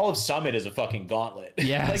 because all of Summit is a fucking gauntlet.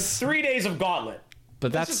 Yes. Like 3 days of gauntlet.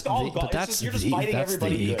 But that's the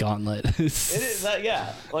gauntlet. It is,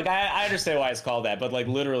 Like I understand why it's called that, but like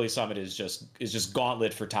literally, Summit is just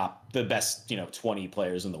gauntlet for the best 20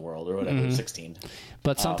 players in the world or whatever, 16.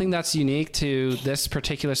 But something that's unique to this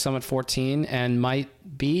particular Summit 14, and might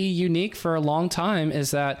be unique for a long time, is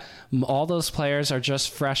that all those players are just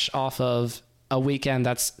fresh off of a weekend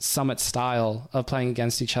that's Summit style of playing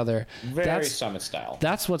against each other. That's Summit style.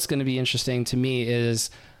 That's what's going to be interesting to me, is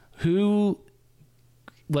who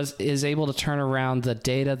is able to turn around the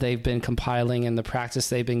data they've been compiling and the practice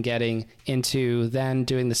they've been getting into then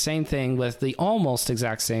doing the same thing with the almost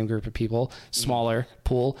exact same group of people, smaller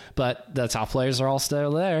pool, but the top players are all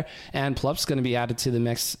still there, and Plup's going to be added to the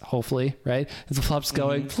mix, hopefully, right? If Plup's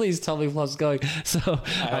going, please tell me Plup's going. So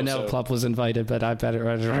I know so. Plup was invited, but I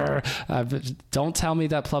better don't tell me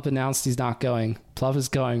that Plup announced he's not going. Plup is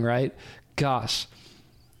going, right? Gosh.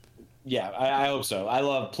 Yeah, I hope so. I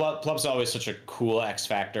love Plup's always such a cool X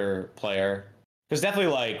Factor player. Because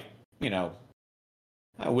definitely, like, you know,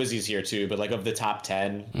 Wizzy's here too, but like of the top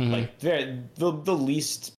 10, like they're the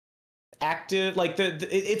least active. Like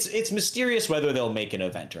it's mysterious whether they'll make an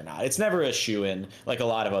event or not. It's never a shoe-in like a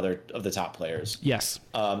lot of other of the top players. Yes.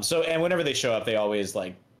 So and whenever they show up, they always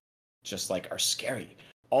like just like are scary.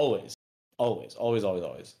 Always.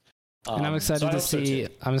 And I'm excited to see.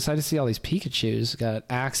 I'm excited to see all these Pikachus. Got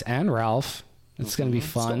Axe and Ralph. It's going to be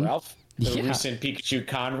fun. So Ralph, the recent Pikachu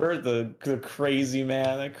convert, the crazy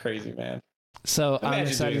man, that crazy man. So I'm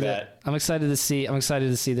excited to see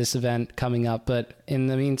this event coming up. But in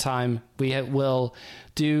the meantime, we'll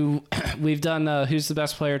do. We've done Who's the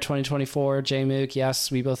Best Player 2024. Jmook.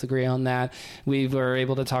 Yes, we both agree on that. We were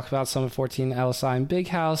able to talk about Summit 14 LSI and Big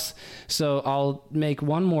House. So I'll make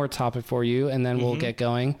one more topic for you, and then we'll get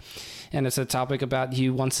going. And it's a topic about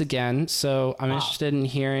you once again. So I'm interested in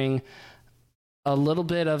hearing a little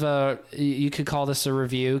bit of you could call this a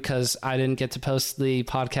review, because I didn't get to post the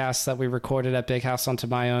podcast that we recorded at Big House onto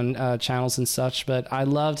my own channels and such, but I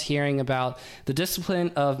loved hearing about the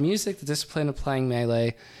discipline of music, the discipline of playing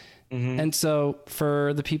Melee. And so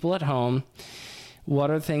for the people at home, what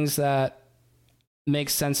are things that make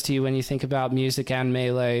sense to you when you think about music and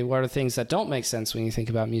Melee? What are things that don't make sense when you think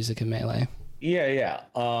about music and Melee? Yeah.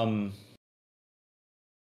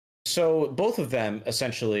 So both of them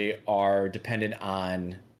essentially are dependent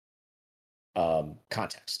on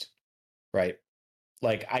context, right?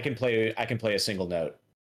 Like I can play a single note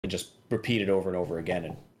and just repeat it over and over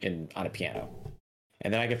again on a piano,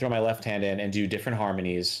 and then I can throw my left hand in and do different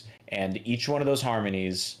harmonies, and each one of those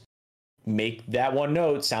harmonies make that one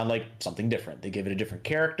note sound like something different. They give it a different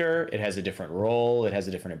character. It has a different role. It has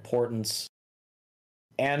a different importance.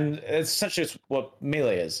 And essentially, it's what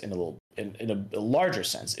Melee is in a larger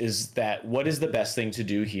sense, is that what is the best thing to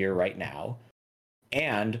do here right now,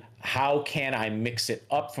 and how can I mix it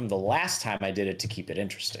up from the last time I did it to keep it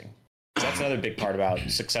interesting? That's another big part about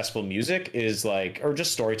successful music, is like, or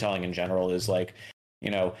just storytelling in general, is like,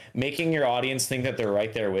 you know, making your audience think that they're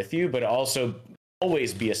right there with you, but also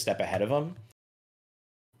always be a step ahead of them.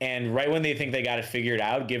 And right when they think they got it figured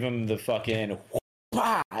out, give them the fucking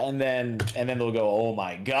and then they'll go, oh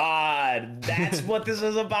my god, that's what this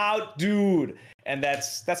is about, dude. And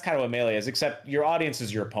that's kind of what Melee is, except your audience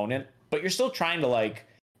is your opponent, but you're still trying to like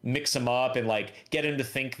mix them up and like get them to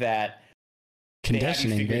think that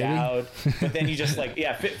conditioning, they baby. Out. But then you just like,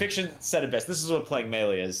 yeah, Fiction said it best. This is what playing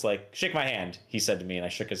Melee is like. Shake my hand, he said to me, and I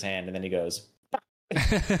shook his hand, and then he goes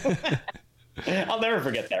I'll never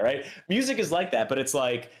forget that, right? Music is like that, but it's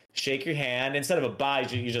like shake your hand instead of a bye,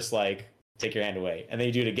 you just like take your hand away, and then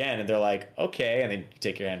you do it again, and they're like, okay, and then you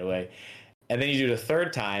take your hand away, and then you do it a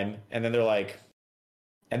third time, and then they're like,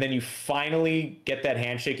 and then you finally get that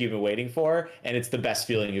handshake you've been waiting for, and it's the best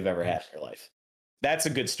feeling you've ever had in your life. That's a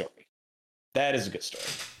good story. That is a good story.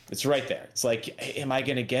 It's right there. It's like, am I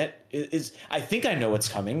gonna get? I think I know what's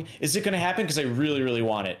coming. Is it gonna happen? Because I really, really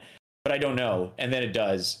want it, but I don't know. And then it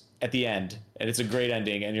does at the end, and it's a great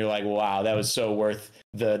ending, and you're like, wow, that was so worth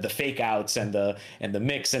the fake outs and the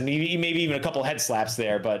mix, and maybe even a couple head slaps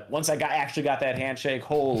there. But once I actually got that handshake,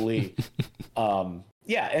 holy,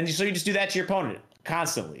 yeah. And so you just do that to your opponent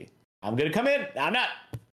constantly. I'm gonna come in.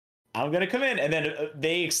 I'm gonna come in, and then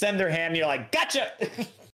they extend their hand, and you're like, gotcha.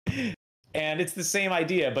 And it's the same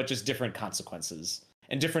idea, but just different consequences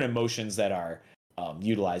and different emotions that are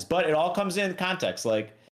utilized. But it all comes in context.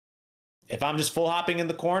 Like, if I'm just full hopping in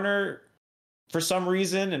the corner for some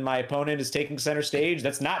reason and my opponent is taking center stage,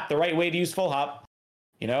 that's not the right way to use full hop.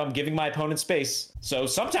 You know, I'm giving my opponent space. So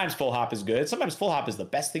sometimes full hop is good. Sometimes full hop is the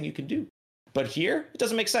best thing you can do. But here, it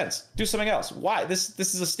doesn't make sense. Do something else. Why? This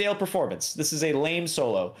is a stale performance. This is a lame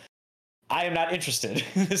solo. I am not interested.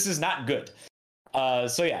 This is not good.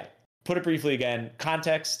 So yeah, put it briefly again,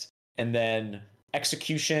 context, and then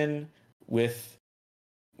execution with,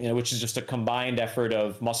 you know, which is just a combined effort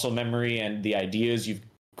of muscle memory and the ideas you've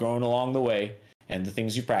grown along the way and the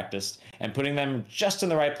things you practiced, and putting them just in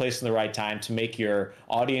the right place in the right time to make your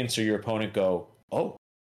audience or your opponent go, oh.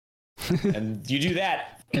 And you do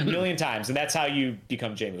that a million times, and that's how you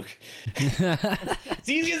become Jmook. It's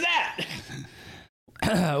easy as that.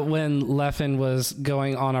 when Leffen was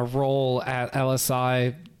going on a roll at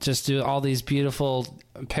LSI, just do all these beautiful,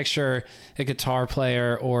 picture a guitar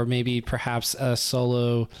player or maybe perhaps a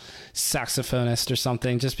solo saxophonist or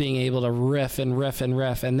something, just being able to riff and riff and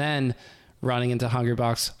riff, and then running into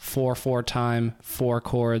Hungrybox 4/4 time, 4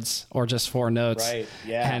 chords or just 4 notes, right?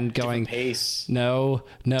 Yeah, and going different pace, no,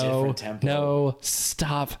 tempo.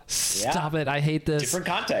 stop it, I hate this. Different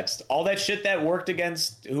context, all that shit that worked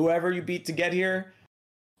against whoever you beat to get here.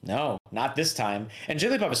 No, not this time. And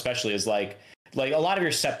Jigglypuff especially is like a lot of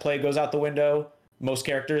your set play goes out the window. Most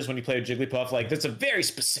characters, when you play with Jigglypuff, like that's a very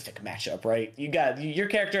specific matchup, right? You got your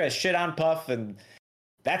character has shit on Puff, and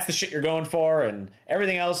that's the shit you're going for, and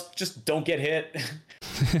everything else just don't get hit.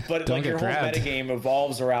 But like your whole metagame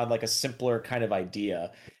evolves around like a simpler kind of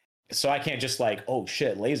idea. So I can't just like, oh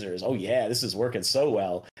shit, lasers. Oh yeah, this is working so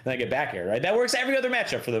well. And then I get back here, right? That works every other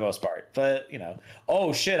matchup for the most part. But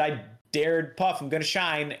oh shit, I dared Puff, I'm gonna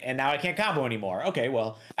shine, and now I can't combo anymore. Okay,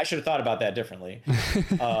 well, I should have thought about that differently.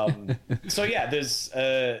 So yeah, there's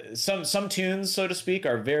some tunes, so to speak,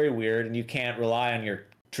 are very weird, and you can't rely on your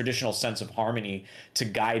traditional sense of harmony to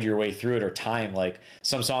guide your way through it, or time. Like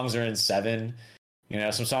some songs are in 7,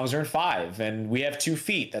 some songs are in 5, and we have 2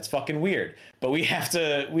 feet. That's fucking weird, but we have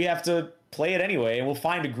to play it anyway, and we'll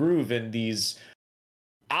find a groove in these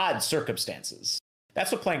odd circumstances.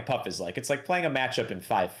 That's what playing Puff is like. It's like playing a matchup in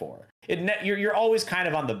 5/4. You're always kind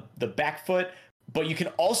of on the back foot, but you can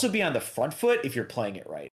also be on the front foot if you're playing it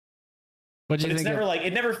right. But it's never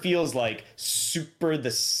it never feels like super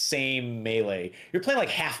the same melee. You're playing like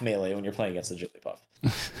half melee when you're playing against the Jigglypuff.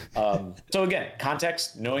 So again,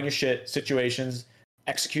 context, knowing your shit, situations,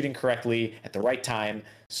 executing correctly at the right time,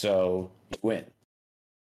 so you win.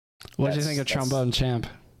 What do you think of Trombone Champ?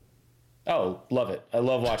 Oh, love it. I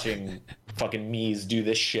love watching fucking Mies do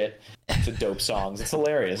this shit to dope songs. It's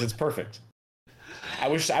hilarious. It's perfect. I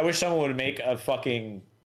wish someone would make a fucking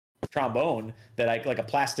trombone that like a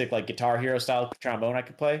plastic like Guitar Hero style trombone I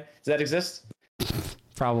could play. Does that exist?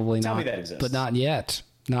 Probably not. Tell me that exists. But not yet.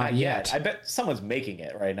 Not yet. I bet someone's making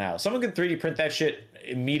it right now. Someone can 3D print that shit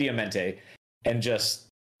mediamente and just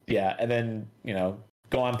and then,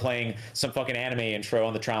 go on playing some fucking anime intro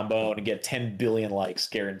on the trombone and get 10 billion likes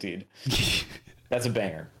guaranteed. That's a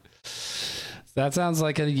banger. That sounds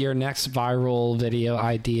like your next viral video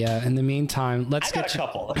idea. In the meantime, I got a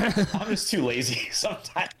couple. I'm just too lazy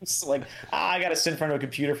sometimes. Like, I got to sit in front of a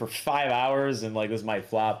computer for 5 hours and like this might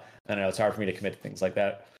flop. I don't know. It's hard for me to commit to things like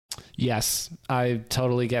that. Yes, I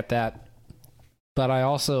totally get that. But I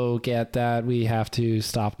also get that we have to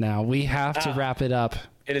stop now. We have to wrap it up.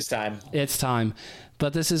 It is time. It's time.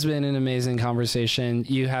 But this has been an amazing conversation.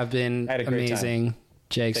 You have been amazing,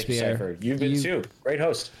 Jake Spear. You've been too. Great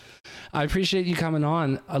host. I appreciate you coming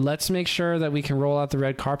on. Let's make sure that we can roll out the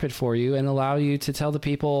red carpet for you and allow you to tell the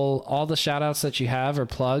people all the shout outs that you have or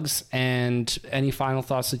plugs and any final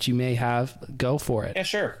thoughts that you may have. Go for it. Yeah,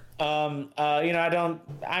 sure.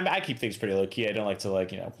 I keep things pretty low key. I don't like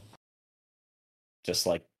to just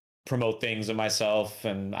like promote things of myself.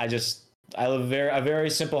 And I live a very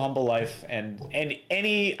simple, humble life, and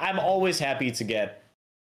I'm always happy to get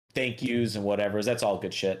thank yous and whatever. That's all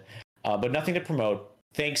good shit. But nothing to promote.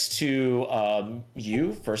 Thanks to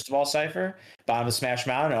you, first of all, Cypher, Bottom of Smash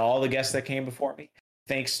Mountain, and all the guests that came before me.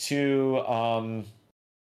 Thanks to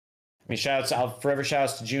forever shout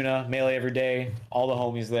outs to Juna, Melee Every Day, all the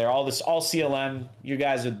homies there, all CLM. You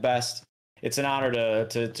guys are the best. It's an honor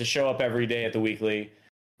to show up every day at the weekly,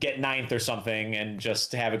 get 9th or something, and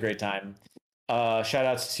just have a great time. Shout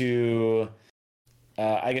outs to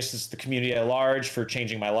I guess it's the community at large for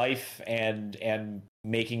changing my life and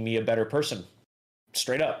making me a better person.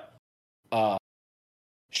 Straight up.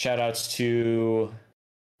 Shout outs to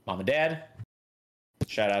mom and dad.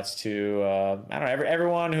 Shout outs to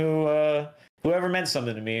everyone whoever meant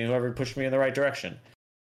something to me, whoever pushed me in the right direction.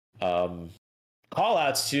 Call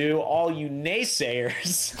outs to all you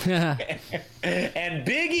naysayers and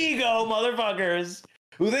big ego motherfuckers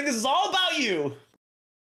who think this is all about you.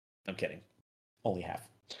 I'm kidding. Only half.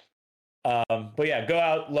 But yeah, go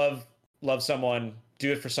out, love someone,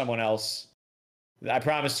 do it for someone else. I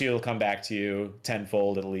promise you it'll come back to you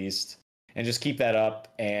tenfold at least. And just keep that up.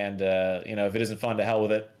 And, if it isn't fun, to hell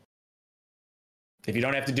with it. If you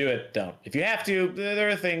don't have to do it, don't. If you have to, there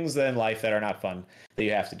are things in life that are not fun that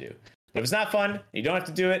you have to do. But if it's not fun, you don't have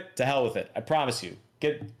to do it, to hell with it. I promise you.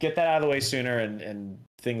 Get that out of the way sooner, and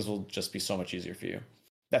things will just be so much easier for you.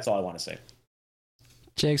 That's all I want to say.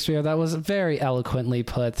 Jake Spear, that was very eloquently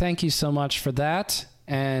put. Thank you so much for that.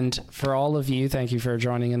 And for all of you, thank you for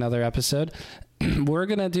joining another episode. we're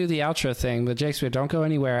going to do the outro thing, but Jake, don't go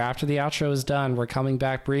anywhere. After the outro is done, we're coming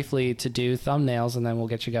back briefly to do thumbnails, and then we'll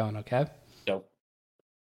get you going, okay? Dope.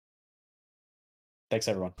 Thanks,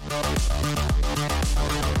 everyone. Oh,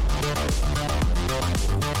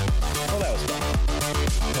 that was fun.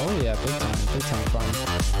 Oh, yeah, big time fun.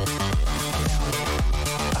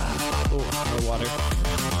 Oh, no water.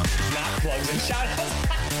 Not plugs and shout-outs.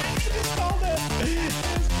 I just called it.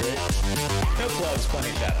 That's great. No plugs, plenty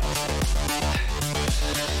of shout-outs.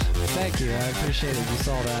 Thank you. I appreciate it. You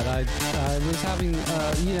saw that. I was having,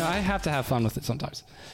 I have to have fun with it sometimes.